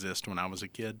didn't exist when I was a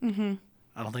kid.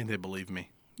 I don't think they believe me.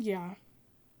 Yeah.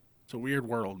 It's a weird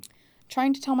world.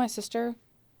 Trying to tell my sister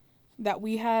that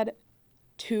we had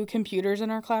 2 computers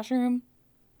in our classroom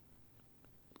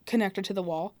connected to the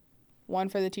wall. One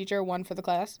for the teacher, one for the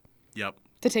class. Yep.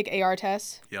 To take AR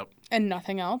tests. Yep. And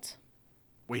nothing else.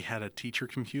 We had a teacher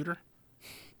computer,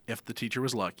 if the teacher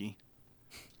was lucky.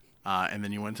 And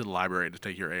then you went to the library to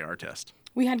take your AR test.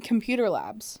 We had computer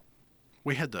labs.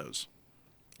 We had those.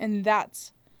 And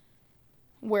that's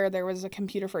where there was a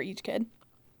computer for each kid.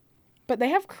 But they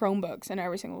have Chromebooks in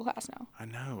every single class now. I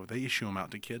know. They issue them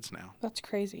out to kids now. That's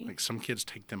crazy. Like, some kids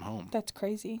take them home. That's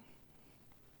crazy.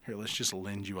 Here, let's just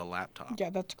lend you a laptop. Yeah,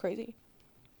 that's crazy.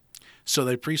 So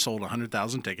they pre-sold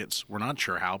 100,000 tickets. We're not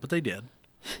sure how, but they did.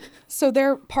 So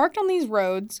they're parked on these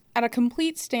roads at a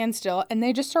complete standstill, and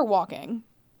they just start walking,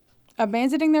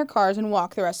 abandoning their cars and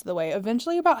walk the rest of the way.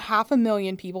 Eventually, about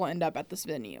 500,000 people end up at this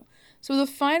venue. So the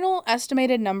final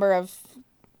estimated number of,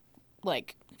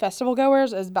 festival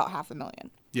goers is about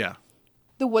 500,000. Yeah.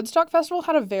 The Woodstock Festival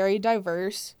had a very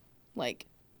diverse,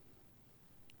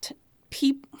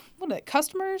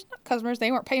 customers? Not customers.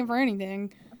 They weren't paying for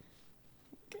anything.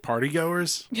 Party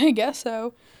goers? I guess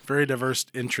so. Very diverse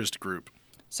interest group.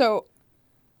 So,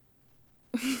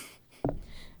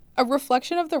 a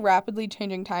reflection of the rapidly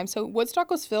changing times. So, Woodstock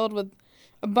was filled with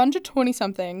a bunch of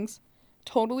 20-somethings,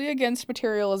 totally against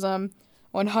materialism,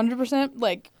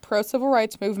 100% pro-civil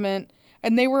rights movement,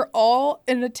 and they were all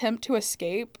in an attempt to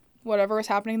escape whatever was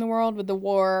happening in the world with the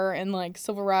war and,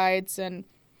 civil rights and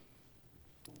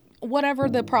whatever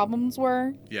the problems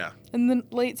were. Yeah. In the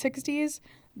late 60s,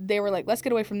 they were like, let's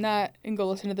get away from that and go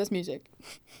listen to this music.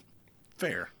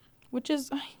 Fair. Which is,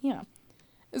 yeah.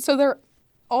 So they're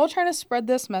all trying to spread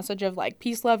this message of,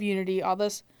 peace, love, unity, all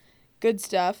this good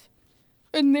stuff.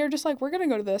 And they're just like, we're going to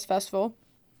go to this festival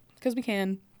because we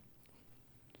can.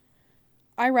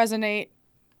 I resonate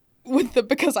with the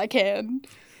because I can.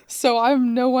 So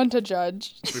I'm no one to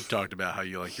judge. We've talked about how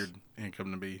you like your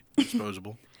income to be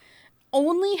disposable.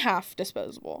 Only half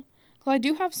disposable. Well, I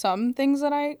do have some things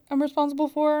that I am responsible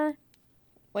for.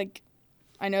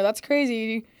 I know that's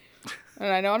crazy,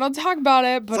 and I know I don't talk about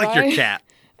it, but It's like your cat.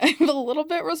 I'm a little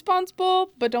bit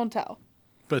responsible, but don't tell.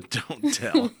 But don't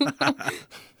tell.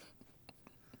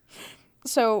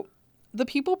 So, the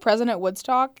people present at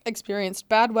Woodstock experienced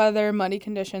bad weather, muddy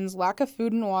conditions, lack of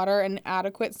food and water, and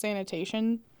adequate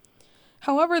sanitation.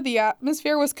 However, the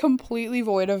atmosphere was completely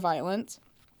void of violence.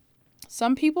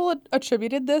 Some people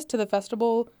attributed this to the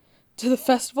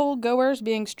festival goers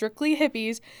being strictly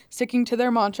hippies, sticking to their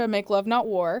mantra, make love, not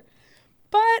war.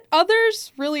 But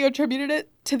others really attributed it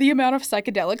to the amount of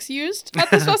psychedelics used at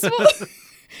this festival.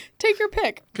 Take your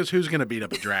pick. Because who's going to beat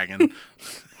up a dragon?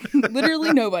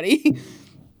 Literally nobody.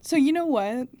 So you know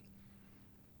what?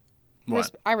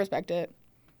 What? I respect it.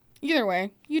 Either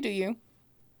way, you do you.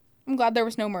 I'm glad there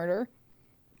was no murder.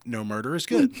 No murder is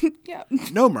good. Yeah.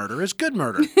 No murder is good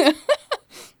murder.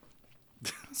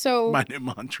 So my new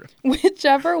mantra.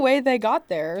 Whichever way they got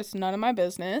there is none of my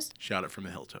business. Shout it from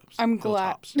the hilltops. I'm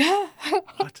glad.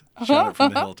 What? Shout it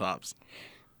from the hilltops.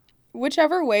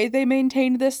 Whichever way they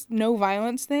maintained this no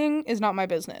violence thing is not my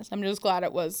business. I'm just glad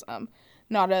it was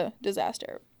not a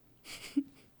disaster.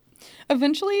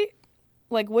 Eventually,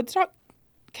 Woodstock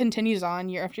continues on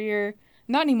year after year.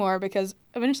 Not anymore, because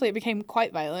eventually it became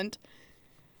quite violent.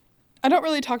 I don't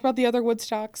really talk about the other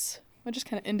Woodstocks. I just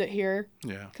kind of end it here.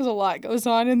 Yeah. Because a lot goes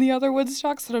on in the other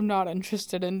Woodstocks that I'm not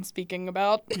interested in speaking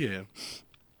about. Yeah.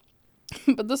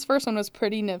 But this first one was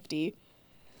pretty nifty.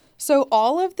 So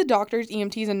all of the doctors,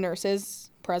 EMTs, and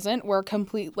nurses present were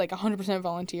complete, 100%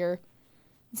 volunteer.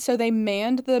 So they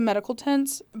manned the medical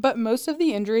tents, but most of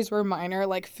the injuries were minor,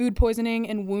 like food poisoning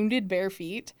and wounded bare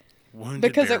feet.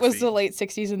 Because it was the late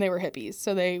 60s and they were hippies,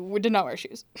 so they did not wear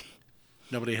shoes.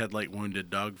 Nobody had, wounded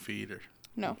dog feet or...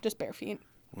 No, just bare feet.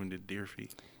 Wounded deer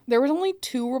feet. There was only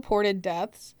 2 reported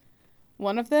deaths.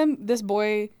 One of them, this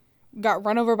boy got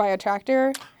run over by a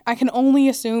tractor. I can only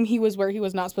assume he was where he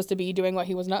was not supposed to be, doing what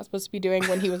he was not supposed to be doing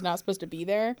when he was not supposed to be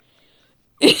there.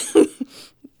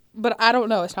 But I don't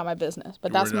know. It's not my business.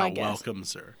 But that's my guess. Welcome,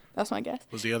 sir. That's my guess.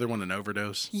 Was the other one an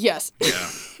overdose? Yes. Yeah.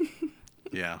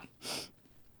 Yeah.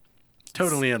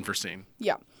 Totally unforeseen.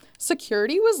 Yeah.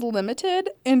 Security was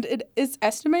limited, and it is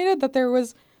estimated that there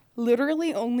was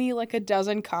literally only like a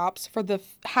dozen cops for the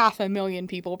 500,000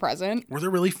 people present. Were there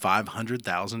really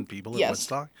 500,000 people at Yes.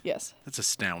 Woodstock? Yes. That's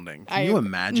astounding. Can you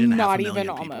imagine not 500,000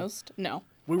 even people? almost. No.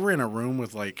 We were in a room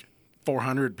with like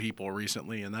 400 people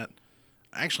recently, and that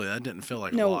didn't feel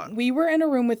like a lot. No, we were in a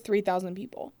room with 3,000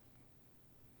 people.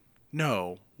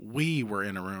 No, we were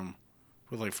in a room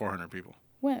with like 400 people.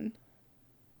 When?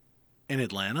 In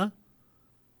Atlanta?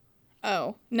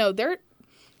 Oh, no, that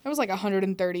was like a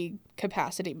 130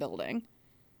 capacity building.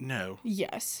 No.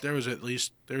 Yes. There was at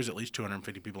least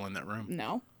 250 people in that room.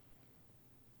 No.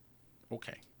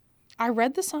 Okay. I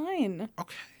read the sign.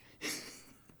 Okay.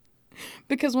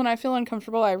 Because when I feel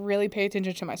uncomfortable, I really pay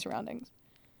attention to my surroundings.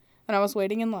 And I was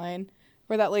waiting in line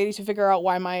for that lady to figure out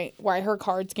why her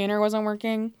card scanner wasn't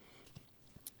working.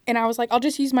 And I was like, I'll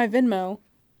just use my Venmo.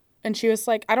 And she was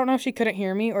like, I don't know if she couldn't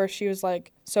hear me or if she was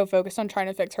like so focused on trying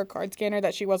to fix her card scanner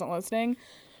that she wasn't listening.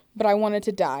 But I wanted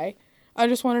to die. I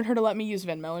just wanted her to let me use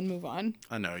Venmo and move on.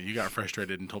 I know. You got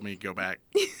frustrated and told me to go back.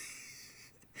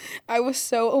 I was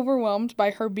so overwhelmed by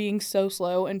her being so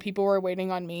slow and people were waiting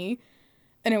on me.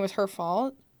 And it was her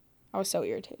fault. I was so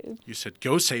irritated. You said,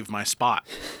 go save my spot.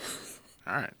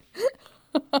 All right.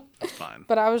 That's fine.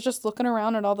 But I was just looking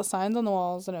around at all the signs on the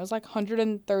walls, and it was like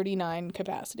 139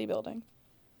 capacity building.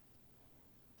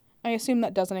 I assume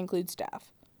that doesn't include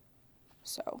staff.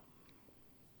 So.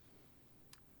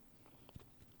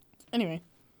 Anyway.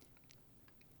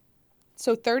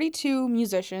 So 32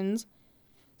 musicians,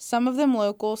 some of them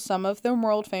local, some of them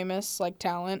world famous, like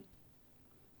talent.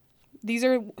 These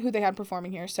are who they had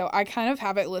performing here. So I kind of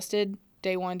have it listed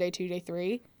day 1, day 2, day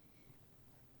 3.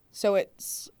 So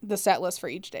it's the set list for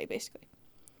each day, basically.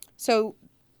 So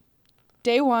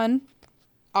day 1,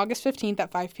 August 15th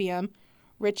at 5 p.m.,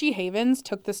 Richie Havens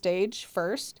took the stage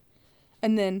first.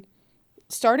 And then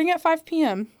starting at 5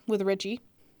 p.m. with Richie,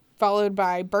 followed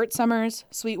by Bert Summers,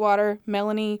 Sweetwater,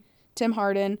 Melanie, Tim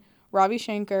Hardin, Ravi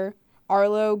Shankar,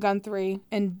 Arlo Guthrie,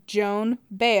 and Joan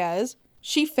Baez.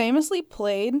 She famously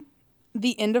played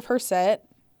the end of her set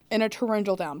in a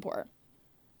torrential downpour,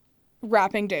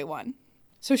 wrapping day 1.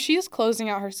 So she is closing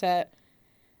out her set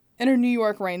in a New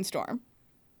York rainstorm.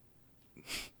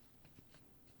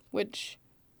 Which,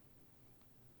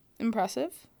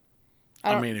 impressive.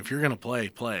 I mean, if you're going to play.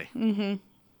 Mm-hmm.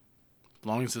 As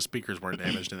long as the speakers weren't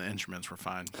damaged and the instruments were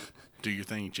fine. Do your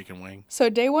thing, chicken wing. So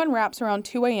day 1 wraps around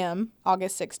 2 a.m.,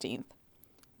 August 16th.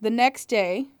 The next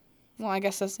day, well, I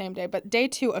guess the same day, but day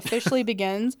 2 officially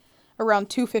begins around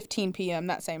 2:15 p.m.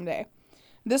 that same day.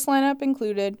 This lineup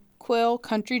included Quill,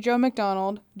 Country Joe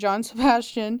McDonald, John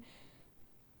Sebastian,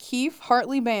 Keith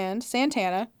Hartley Band,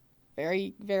 Santana,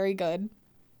 very, very good.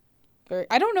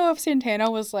 I don't know if Santana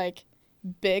was, like,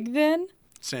 big then.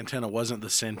 Santana wasn't the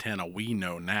Santana we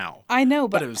know now. I know,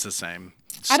 but it was the same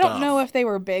stuff. I don't know if they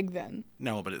were big then.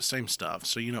 No, but it's same stuff,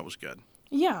 so you know it was good.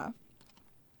 Yeah.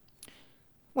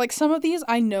 Like, some of these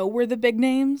I know were the big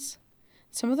names.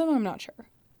 Some of them I'm not sure,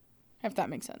 if that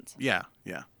makes sense. Yeah,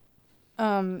 yeah.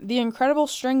 The Incredible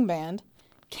String Band,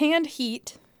 Canned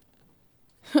Heat,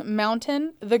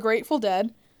 Mountain, The Grateful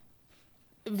Dead,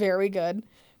 very good.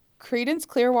 Creedence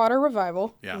Clearwater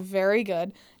Revival, very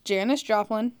good. Janis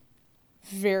Joplin,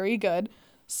 very good.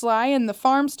 Sly and the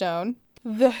Farmstone,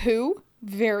 The Who,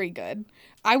 very good.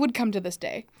 I would come to this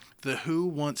day. The Who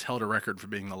once held a record for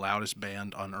being the loudest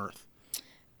band on Earth.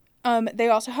 They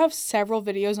also have several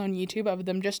videos on YouTube of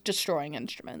them just destroying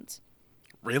instruments.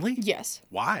 Really? Yes.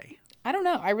 Why? I don't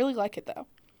know. I really like it, though.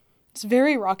 It's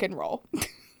very rock and roll.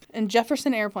 And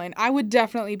Jefferson Airplane. I would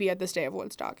definitely be at this day of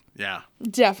Woodstock. Yeah.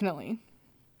 Definitely.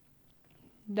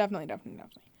 Definitely.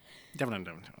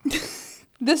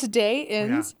 This day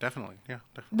ends... Yeah, definitely.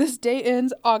 This day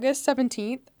ends August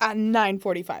 17th at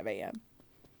 9:45 a.m.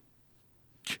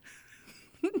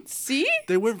 See?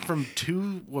 They went from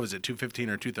 2:15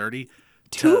 or 2:30?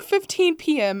 2:15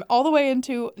 p.m. all the way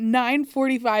into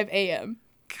 9:45 a.m.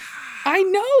 I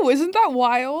know. Isn't that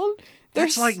wild?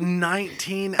 That's like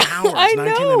 19 hours. I 19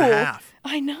 know. and a half.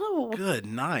 I know. Good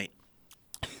night.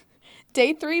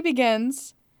 Day 3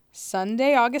 begins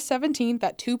Sunday, August 17th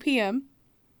at 2 p.m.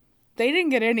 They didn't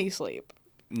get any sleep.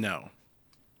 No.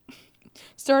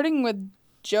 Starting with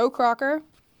Joe Crocker.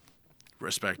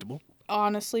 Respectable.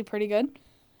 Honestly, pretty good.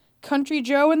 Country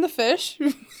Joe and the Fish.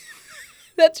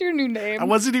 That's your new name. I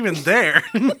wasn't even there.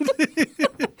 I'm going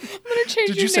to change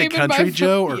Did your you say name in my Country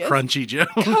Joe or Yes. Crunchy Joe?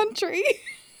 Country.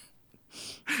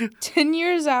 10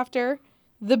 years after,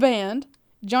 The Band,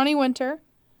 Johnny Winter,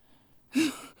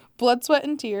 Blood, Sweat,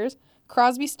 and Tears,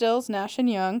 Crosby, Stills, Nash &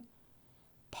 Young,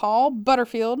 Paul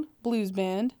Butterfield, Blues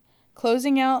Band,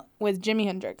 closing out with Jimi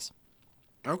Hendrix.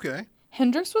 Okay.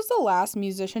 Hendrix was the last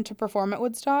musician to perform at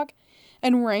Woodstock,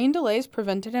 and rain delays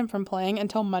prevented him from playing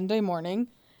until Monday morning.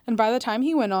 And by the time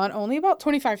he went on, only about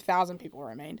 25,000 people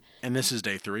remained. And this is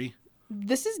day 3?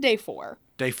 This is day 4.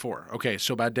 Day 4. Okay,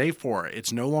 so by day 4,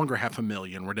 it's no longer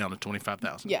 500,000. We're down to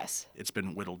 25,000. Yes. It's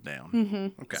been whittled down.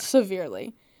 Mm-hmm. Okay.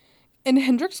 Severely. And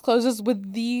Hendrix closes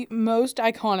with the most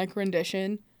iconic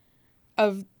rendition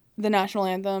of the national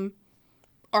anthem,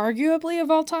 arguably of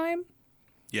all time.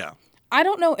 Yeah. I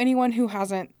don't know anyone who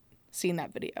hasn't seen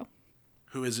that video.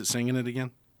 Who is it singing it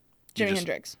again? Jimi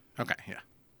Hendrix. Okay, yeah.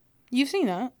 You've seen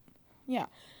that? Yeah.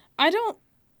 I don't...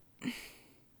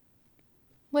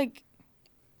 Like,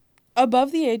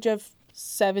 above the age of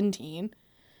 17,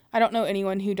 I don't know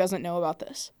anyone who doesn't know about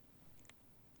this.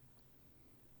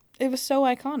 It was so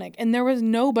iconic, and there was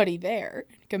nobody there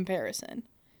in comparison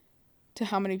to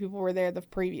how many people were there the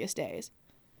previous days.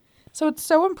 So it's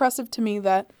so impressive to me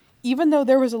that even though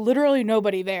there was literally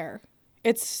nobody there,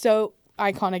 it's so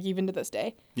iconic even to this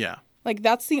day. Yeah. Like,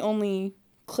 that's the only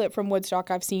clip from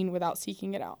Woodstock I've seen without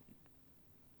seeking it out.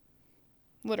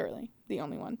 Literally, the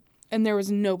only one. And there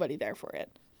was nobody there for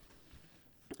it.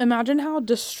 Imagine how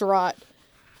distraught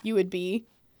you would be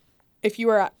if you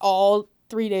were at all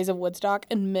 3 days of Woodstock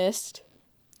and missed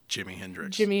Jimi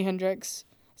Hendrix.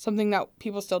 Something that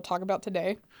people still talk about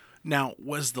today. Now,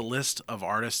 was the list of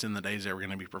artists in the days they were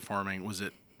going to be performing, was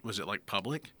it like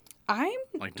public?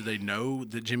 Like, did they know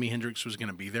that Jimi Hendrix was going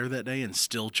to be there that day and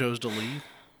still chose to leave?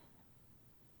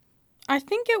 I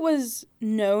think it was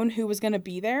known who was going to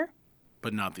be there.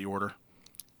 But not the order?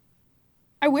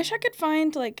 I wish I could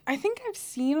find, I think I've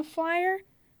seen a flyer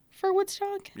for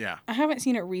Woodstock. Yeah. I haven't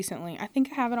seen it recently. I think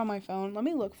I have it on my phone. Let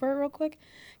me look for it real quick.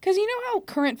 Because you know how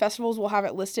current festivals will have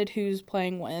it listed who's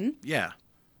playing when? Yeah.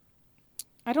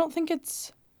 I don't think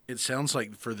it's... It sounds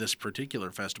like for this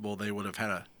particular festival, they would have had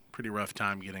a pretty rough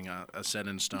time getting a set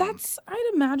in stone.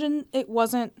 I'd imagine it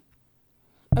wasn't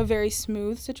a very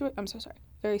smooth situation. I'm so sorry.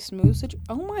 Very smooth situation.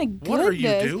 Oh my goodness. What are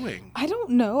you doing? I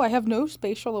don't know. I have no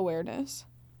spatial awareness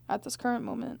at this current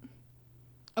moment.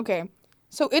 Okay.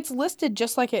 So it's listed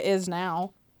just like it is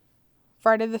now.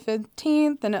 Friday the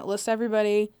 15th, and it lists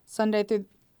everybody Sunday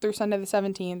through Sunday the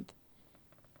 17th.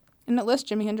 And it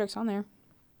lists Jimi Hendrix on there.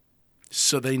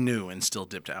 So they knew and still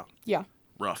dipped out. Yeah.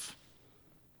 Rough.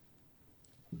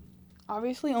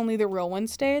 Obviously, only the real one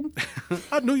stayed.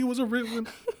 I knew you was a real one.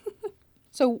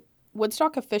 So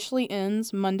Woodstock officially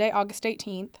ends Monday, August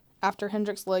 18th, after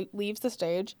Hendrix leaves the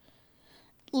stage.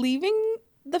 Leaving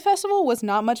the festival was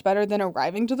not much better than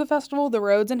arriving to the festival. The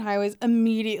roads and highways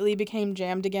immediately became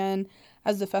jammed again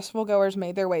as the festival goers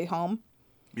made their way home.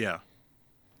 Yeah.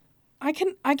 I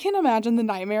can imagine the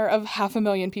nightmare of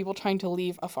 500,000 people trying to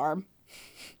leave a farm.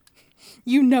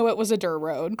 You know it was a dirt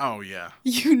road. Oh, yeah.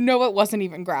 You know it wasn't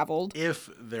even graveled. If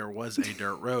there was a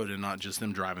dirt road and not just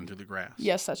them driving through the grass.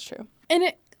 Yes, that's true.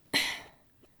 And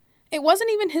it wasn't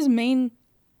even his main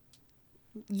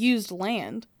used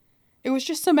land. It was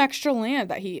just some extra land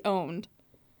that he owned.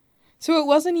 So it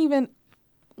wasn't even,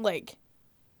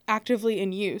 actively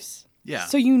in use. Yeah.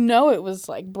 So you know it was,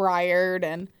 briared,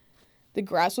 and the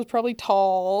grass was probably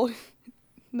tall.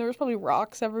 There was probably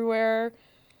rocks everywhere.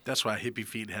 That's why hippie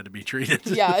feet had to be treated.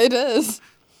 Yeah, it is.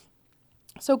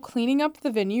 So cleaning up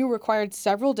the venue required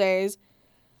several days,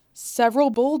 several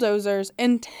bulldozers,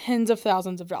 and tens of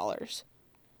thousands of dollars.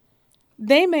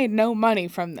 They made no money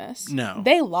from this. No.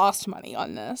 They lost money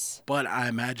on this. But I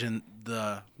imagine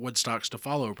the Woodstocks to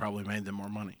follow probably made them more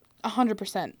money.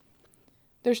 100%.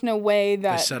 There's no way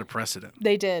that... They set a precedent.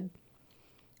 They did.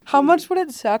 How much would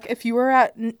it suck if you were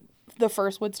at the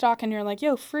first Woodstock and you're like,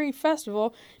 yo, free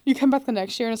festival. You come back the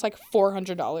next year and it's like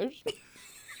 $400.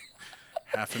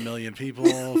 500,000 people,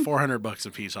 $400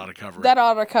 a piece ought to cover it. That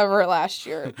ought to cover it last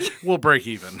year. We'll break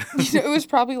even. It was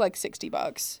probably like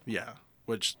 $60. Yeah,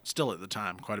 which still at the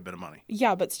time, quite a bit of money.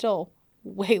 Yeah, but still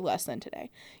way less than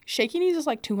today. Shaky Knees is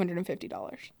like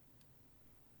 $250.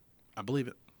 I believe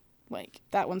it.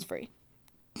 That one's free.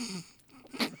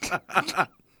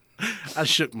 I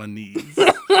shook my knees.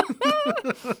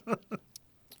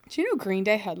 Do you know Green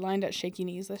Day headlined at Shaky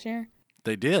Knees this year?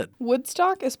 They did.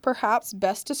 Woodstock is perhaps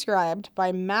best described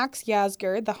by Max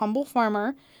Yasgur, the humble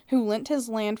farmer who lent his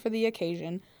land for the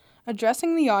occasion.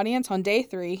 Addressing the audience on day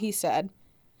 3, he said,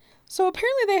 "So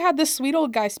apparently they had this sweet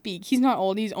old guy speak. He's not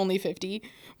old, he's only 50.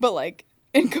 But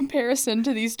in comparison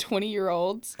to these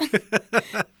 20-year-olds.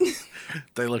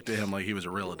 They looked at him like he was a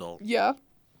real adult. Yeah.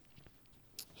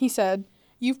 He said,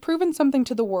 "You've proven something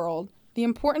to the world. The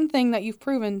important thing that you've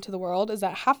proven to the world is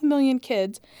that 500,000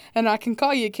 kids, and I can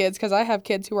call you kids because I have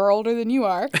kids who are older than you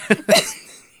are,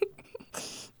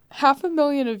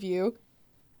 500,000 of you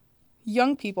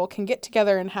young people can get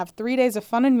together and have 3 days of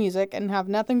fun and music and have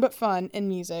nothing but fun and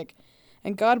music.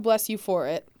 And God bless you for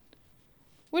it.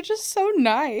 Which is so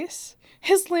nice.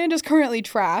 His land is currently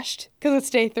trashed because it's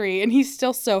day 3, and he's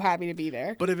still so happy to be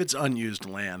there. But if it's unused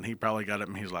land, he probably got it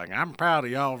and he's like, I'm proud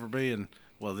of y'all for being,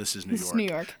 well, this is New This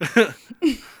York. is New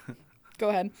York. Go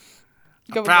ahead.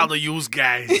 I'm proud of you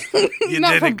guys. You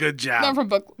did a good job. Not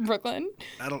from Brooklyn.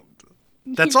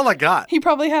 That's all I got. He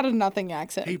probably had a nothing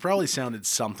accent. He probably sounded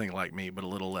something like me, but a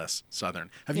little less Southern.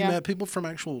 Have you met people from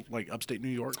actual, like, upstate New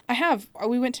York? I have.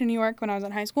 We went to New York when I was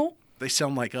in high school. They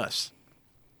sound like us.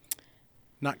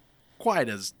 Not quite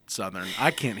as Southern.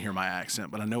 I can't hear my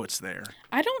accent, but I know it's there.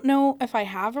 I don't know if I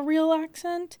have a real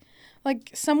accent.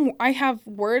 Like, I have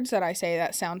words that I say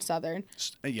that sound Southern.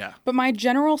 Yeah. But my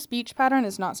general speech pattern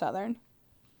is not Southern.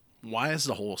 Why is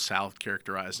the whole South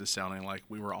characterized as sounding like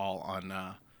we were all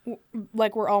on...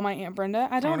 like we're all my Aunt Brenda?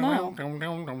 I don't know. Yeah, I don't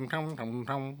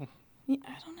know.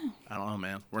 I don't know,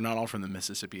 man. We're not all from the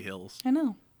Mississippi Hills. I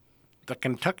know. The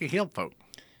Kentucky Hill folk.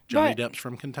 Johnny But Depp's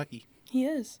from Kentucky. he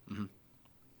is. Mm-hmm.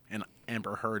 And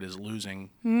Amber Heard is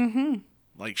losing. Mm-hmm.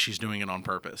 Like she's doing it on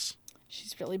purpose.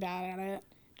 She's really bad at it.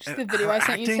 Just And the video her I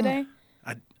sent you acting, today.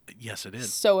 Yes, it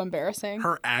is. So embarrassing.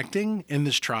 Her acting in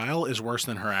this trial is worse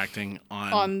than her acting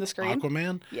on the screen?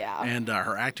 Aquaman. Yeah. And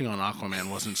her acting on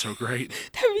Aquaman wasn't so great.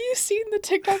 Have you seen the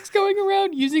TikToks going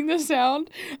around using the sound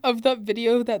of that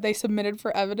video that they submitted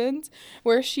for evidence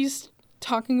where she's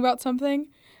talking about something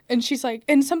and she's like,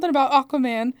 and something about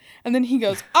Aquaman, and then he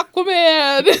goes,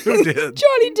 Aquaman! Who did?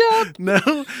 Johnny Depp!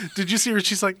 No? Did you see her?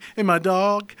 She's like, and my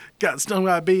dog got stung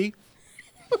by a bee.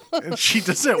 And she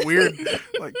does that weird,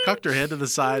 like, cocked her head to the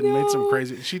side and made some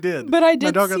crazy... She did. But I did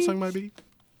My dog got see- stung by a bee.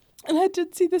 And I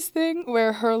did see this thing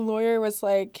where her lawyer was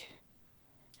like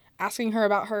asking her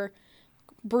about her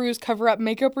bruise cover-up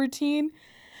makeup routine.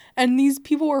 And these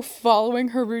people were following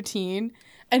her routine.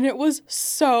 And it was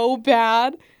so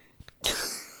bad.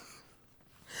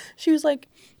 She was like,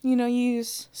 you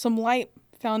use some light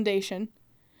foundation,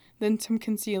 then some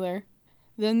concealer,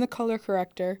 then the color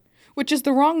corrector, which is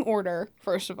the wrong order,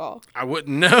 first of all. I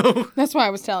wouldn't know. That's why I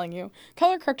was telling you.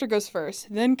 Color corrector goes first,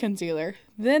 then concealer,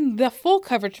 then the full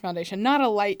coverage foundation, not a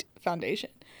light foundation.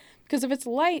 Because if it's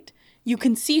light, you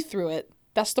can see through it.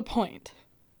 That's the point.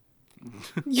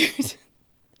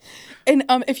 And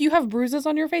if you have bruises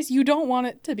on your face, you don't want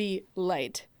it to be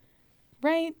light.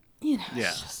 Right?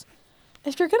 Yeah.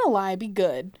 If you're going to lie, be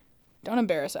good. Don't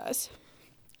embarrass us.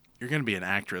 You're going to be an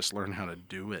actress. Learn how to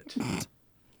do it.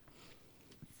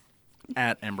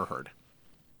 At Amber Heard.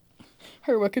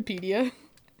 Her Wikipedia,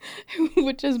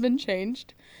 which has been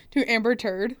changed to Amber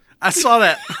Turd. I saw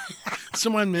that.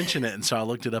 Someone mentioned it, and so I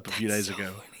looked it up a few days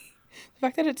ago. The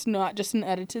fact that it's not just an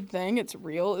edited thing, it's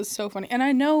real, is so funny. And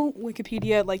I know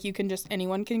Wikipedia, like,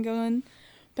 anyone can go in,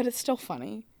 but it's still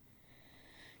funny.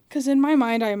 Because in my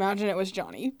mind, I imagine it was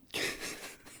Johnny.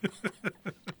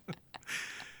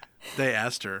 They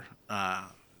asked her,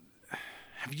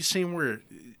 have you seen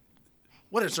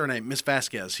what is her name? Miss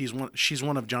Vasquez. She's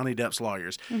one of Johnny Depp's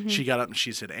lawyers. Mm-hmm. She got up and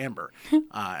she said, Amber,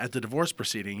 at the divorce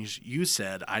proceedings, you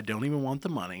said, I don't even want the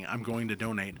money. I'm going to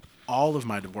donate all of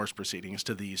my divorce proceedings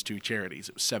to these 2 charities.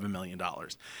 It was $7 million.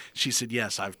 She said,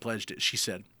 yes, I've pledged it. She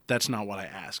said, that's not what I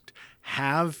asked.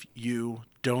 Have you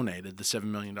donated the $7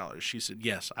 million? She said,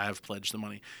 yes, I have pledged the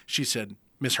money. She said,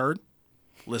 Miss Heard,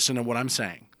 listen to what I'm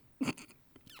saying.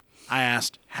 I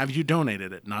asked, have you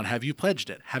donated it? Not have you pledged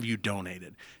it. Have you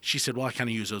donated? She said, well, I kind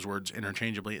of use those words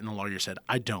interchangeably. And the lawyer said,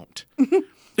 I don't.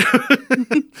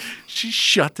 She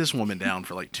shut this woman down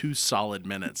for like 2 solid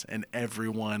minutes. And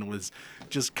everyone was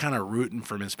just kind of rooting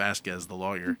for Miss Vasquez, the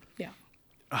lawyer. Yeah.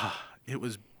 It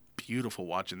was beautiful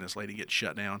watching this lady get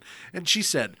shut down. And she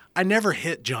said, I never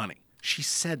hit Johnny. She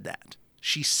said that.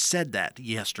 She said that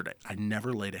yesterday. I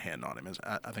never laid a hand on him, is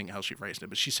I think how she phrased it.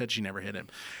 But she said she never hit him.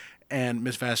 And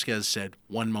Miss Vasquez said,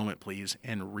 one moment, please,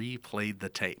 and replayed the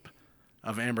tape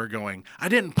of Amber going, I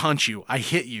didn't punch you. I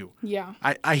hit you. Yeah.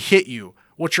 I hit you.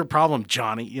 What's your problem,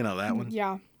 Johnny? You know that one?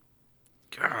 Yeah.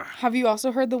 God. Have you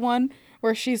also heard the one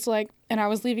where she's like, and I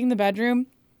was leaving the bedroom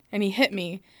and he hit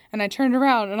me. And I turned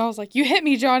around and I was like, you hit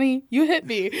me, Johnny. You hit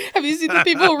me. Have you seen the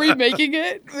people remaking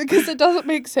it? Because it doesn't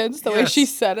make sense the way she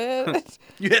said it.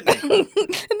 You hit me.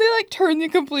 And they like turn the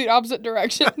complete opposite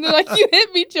direction. And they're like, you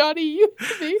hit me, Johnny. You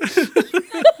hit me.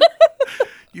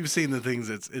 You've seen the things.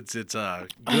 It's a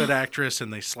good actress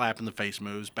and they slap and the face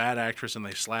moves. Bad actress and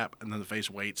they slap and then the face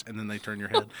waits and then they turn your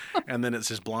head. And then it's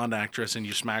this blonde actress and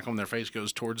you smack them, their face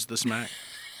goes towards the smack.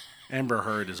 Amber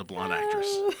Heard is a blonde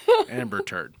actress. Amber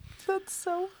Turd. That's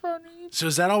so funny. So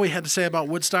is that all we had to say about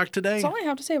Woodstock today? That's all I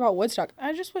have to say about Woodstock.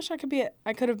 I just wish I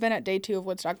could have been at day 2 of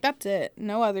Woodstock. That's it.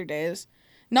 No other days.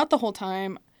 Not the whole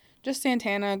time. Just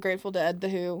Santana, Grateful Dead, The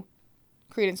Who,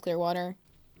 Creedence Clearwater.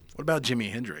 What about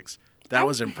Jimi Hendrix? That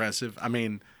was impressive. I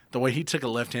mean, the way he took a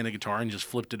left-handed guitar and just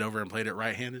flipped it over and played it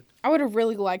right-handed. I would have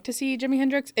really liked to see Jimi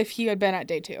Hendrix if he had been at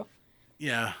day 2.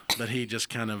 Yeah, but he just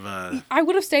kind of... I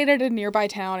would have stayed at a nearby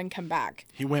town and come back.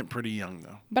 he went pretty young,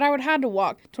 though. But I would have had to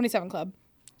walk. 27 Club.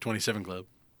 27 Club.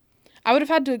 I would have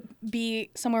had to be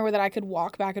somewhere where that I could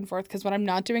walk back and forth because what I'm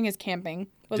not doing is camping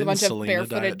with Didn't a bunch Selena of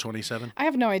die barefooted. at 27? I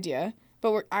have no idea,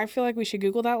 but I feel like we should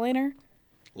Google that later.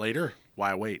 Later?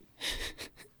 Why wait?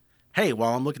 Hey,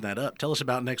 while I'm looking that up, tell us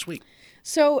about next week.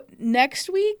 So next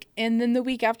week and then the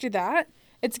week after that,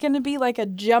 it's going to be like a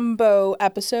jumbo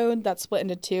episode that's split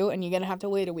into 2, and you're going to have to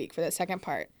wait a week for the second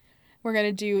part. We're going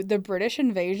to do the British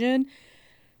invasion,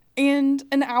 and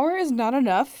an hour is not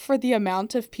enough for the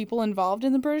amount of people involved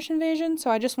in the British invasion, so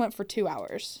I just went for 2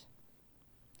 hours.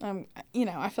 I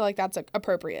feel like that's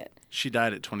appropriate. She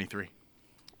died at 23.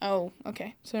 Oh,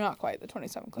 okay. So not quite the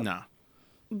 27 Club. No.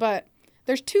 But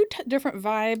there's 2 different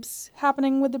vibes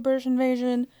happening with the British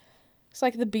invasion. It's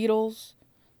like the Beatles,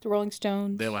 the Rolling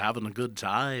Stones. They were having a good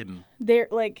time. They're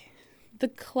like the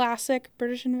classic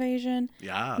British invasion.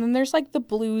 Yeah. And then there's like the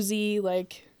bluesy,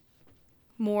 like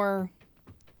more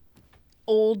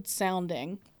old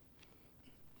sounding.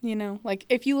 Like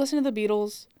if you listen to the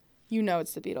Beatles, you know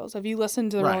it's the Beatles. If you listen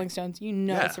to the Right. Rolling Stones, you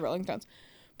know Yeah. it's the Rolling Stones.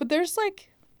 But there's like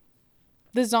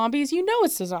the Zombies, you know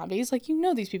it's the Zombies. Like you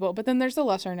know these people. But then there's the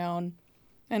lesser known.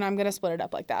 And I'm going to split it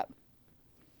up like that.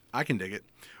 I can dig it.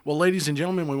 Well, ladies and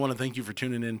gentlemen, we want to thank you for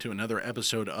tuning in to another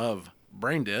episode of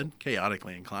Brain Dead,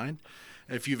 Chaotically Inclined.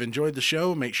 If you've enjoyed the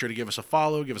show, make sure to give us a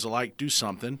follow, give us a like, do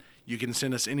something. You can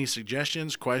send us any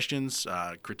suggestions, questions,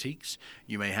 critiques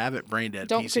you may have at braindeadpc.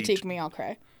 Don't critique me, I'll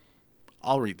cry.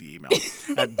 I'll read the email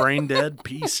at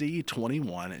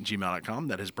braindeadpc21@gmail.com.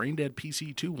 That is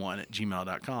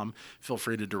braindeadpc21@gmail.com. Feel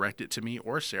free to direct it to me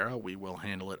or Sarah. We will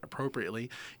handle it appropriately.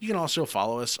 You can also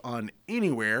follow us on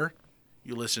anywhere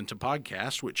you listen to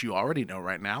podcasts, which you already know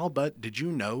right now, but did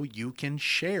you know you can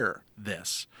share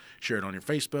this? Share it on your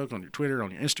Facebook, on your Twitter,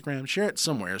 on your Instagram. Share it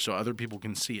somewhere so other people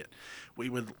can see it. We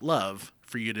would love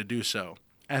for you to do so.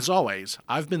 As always,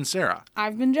 I've been Sarah.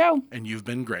 I've been Joe. And you've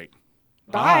been great.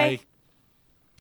 Bye.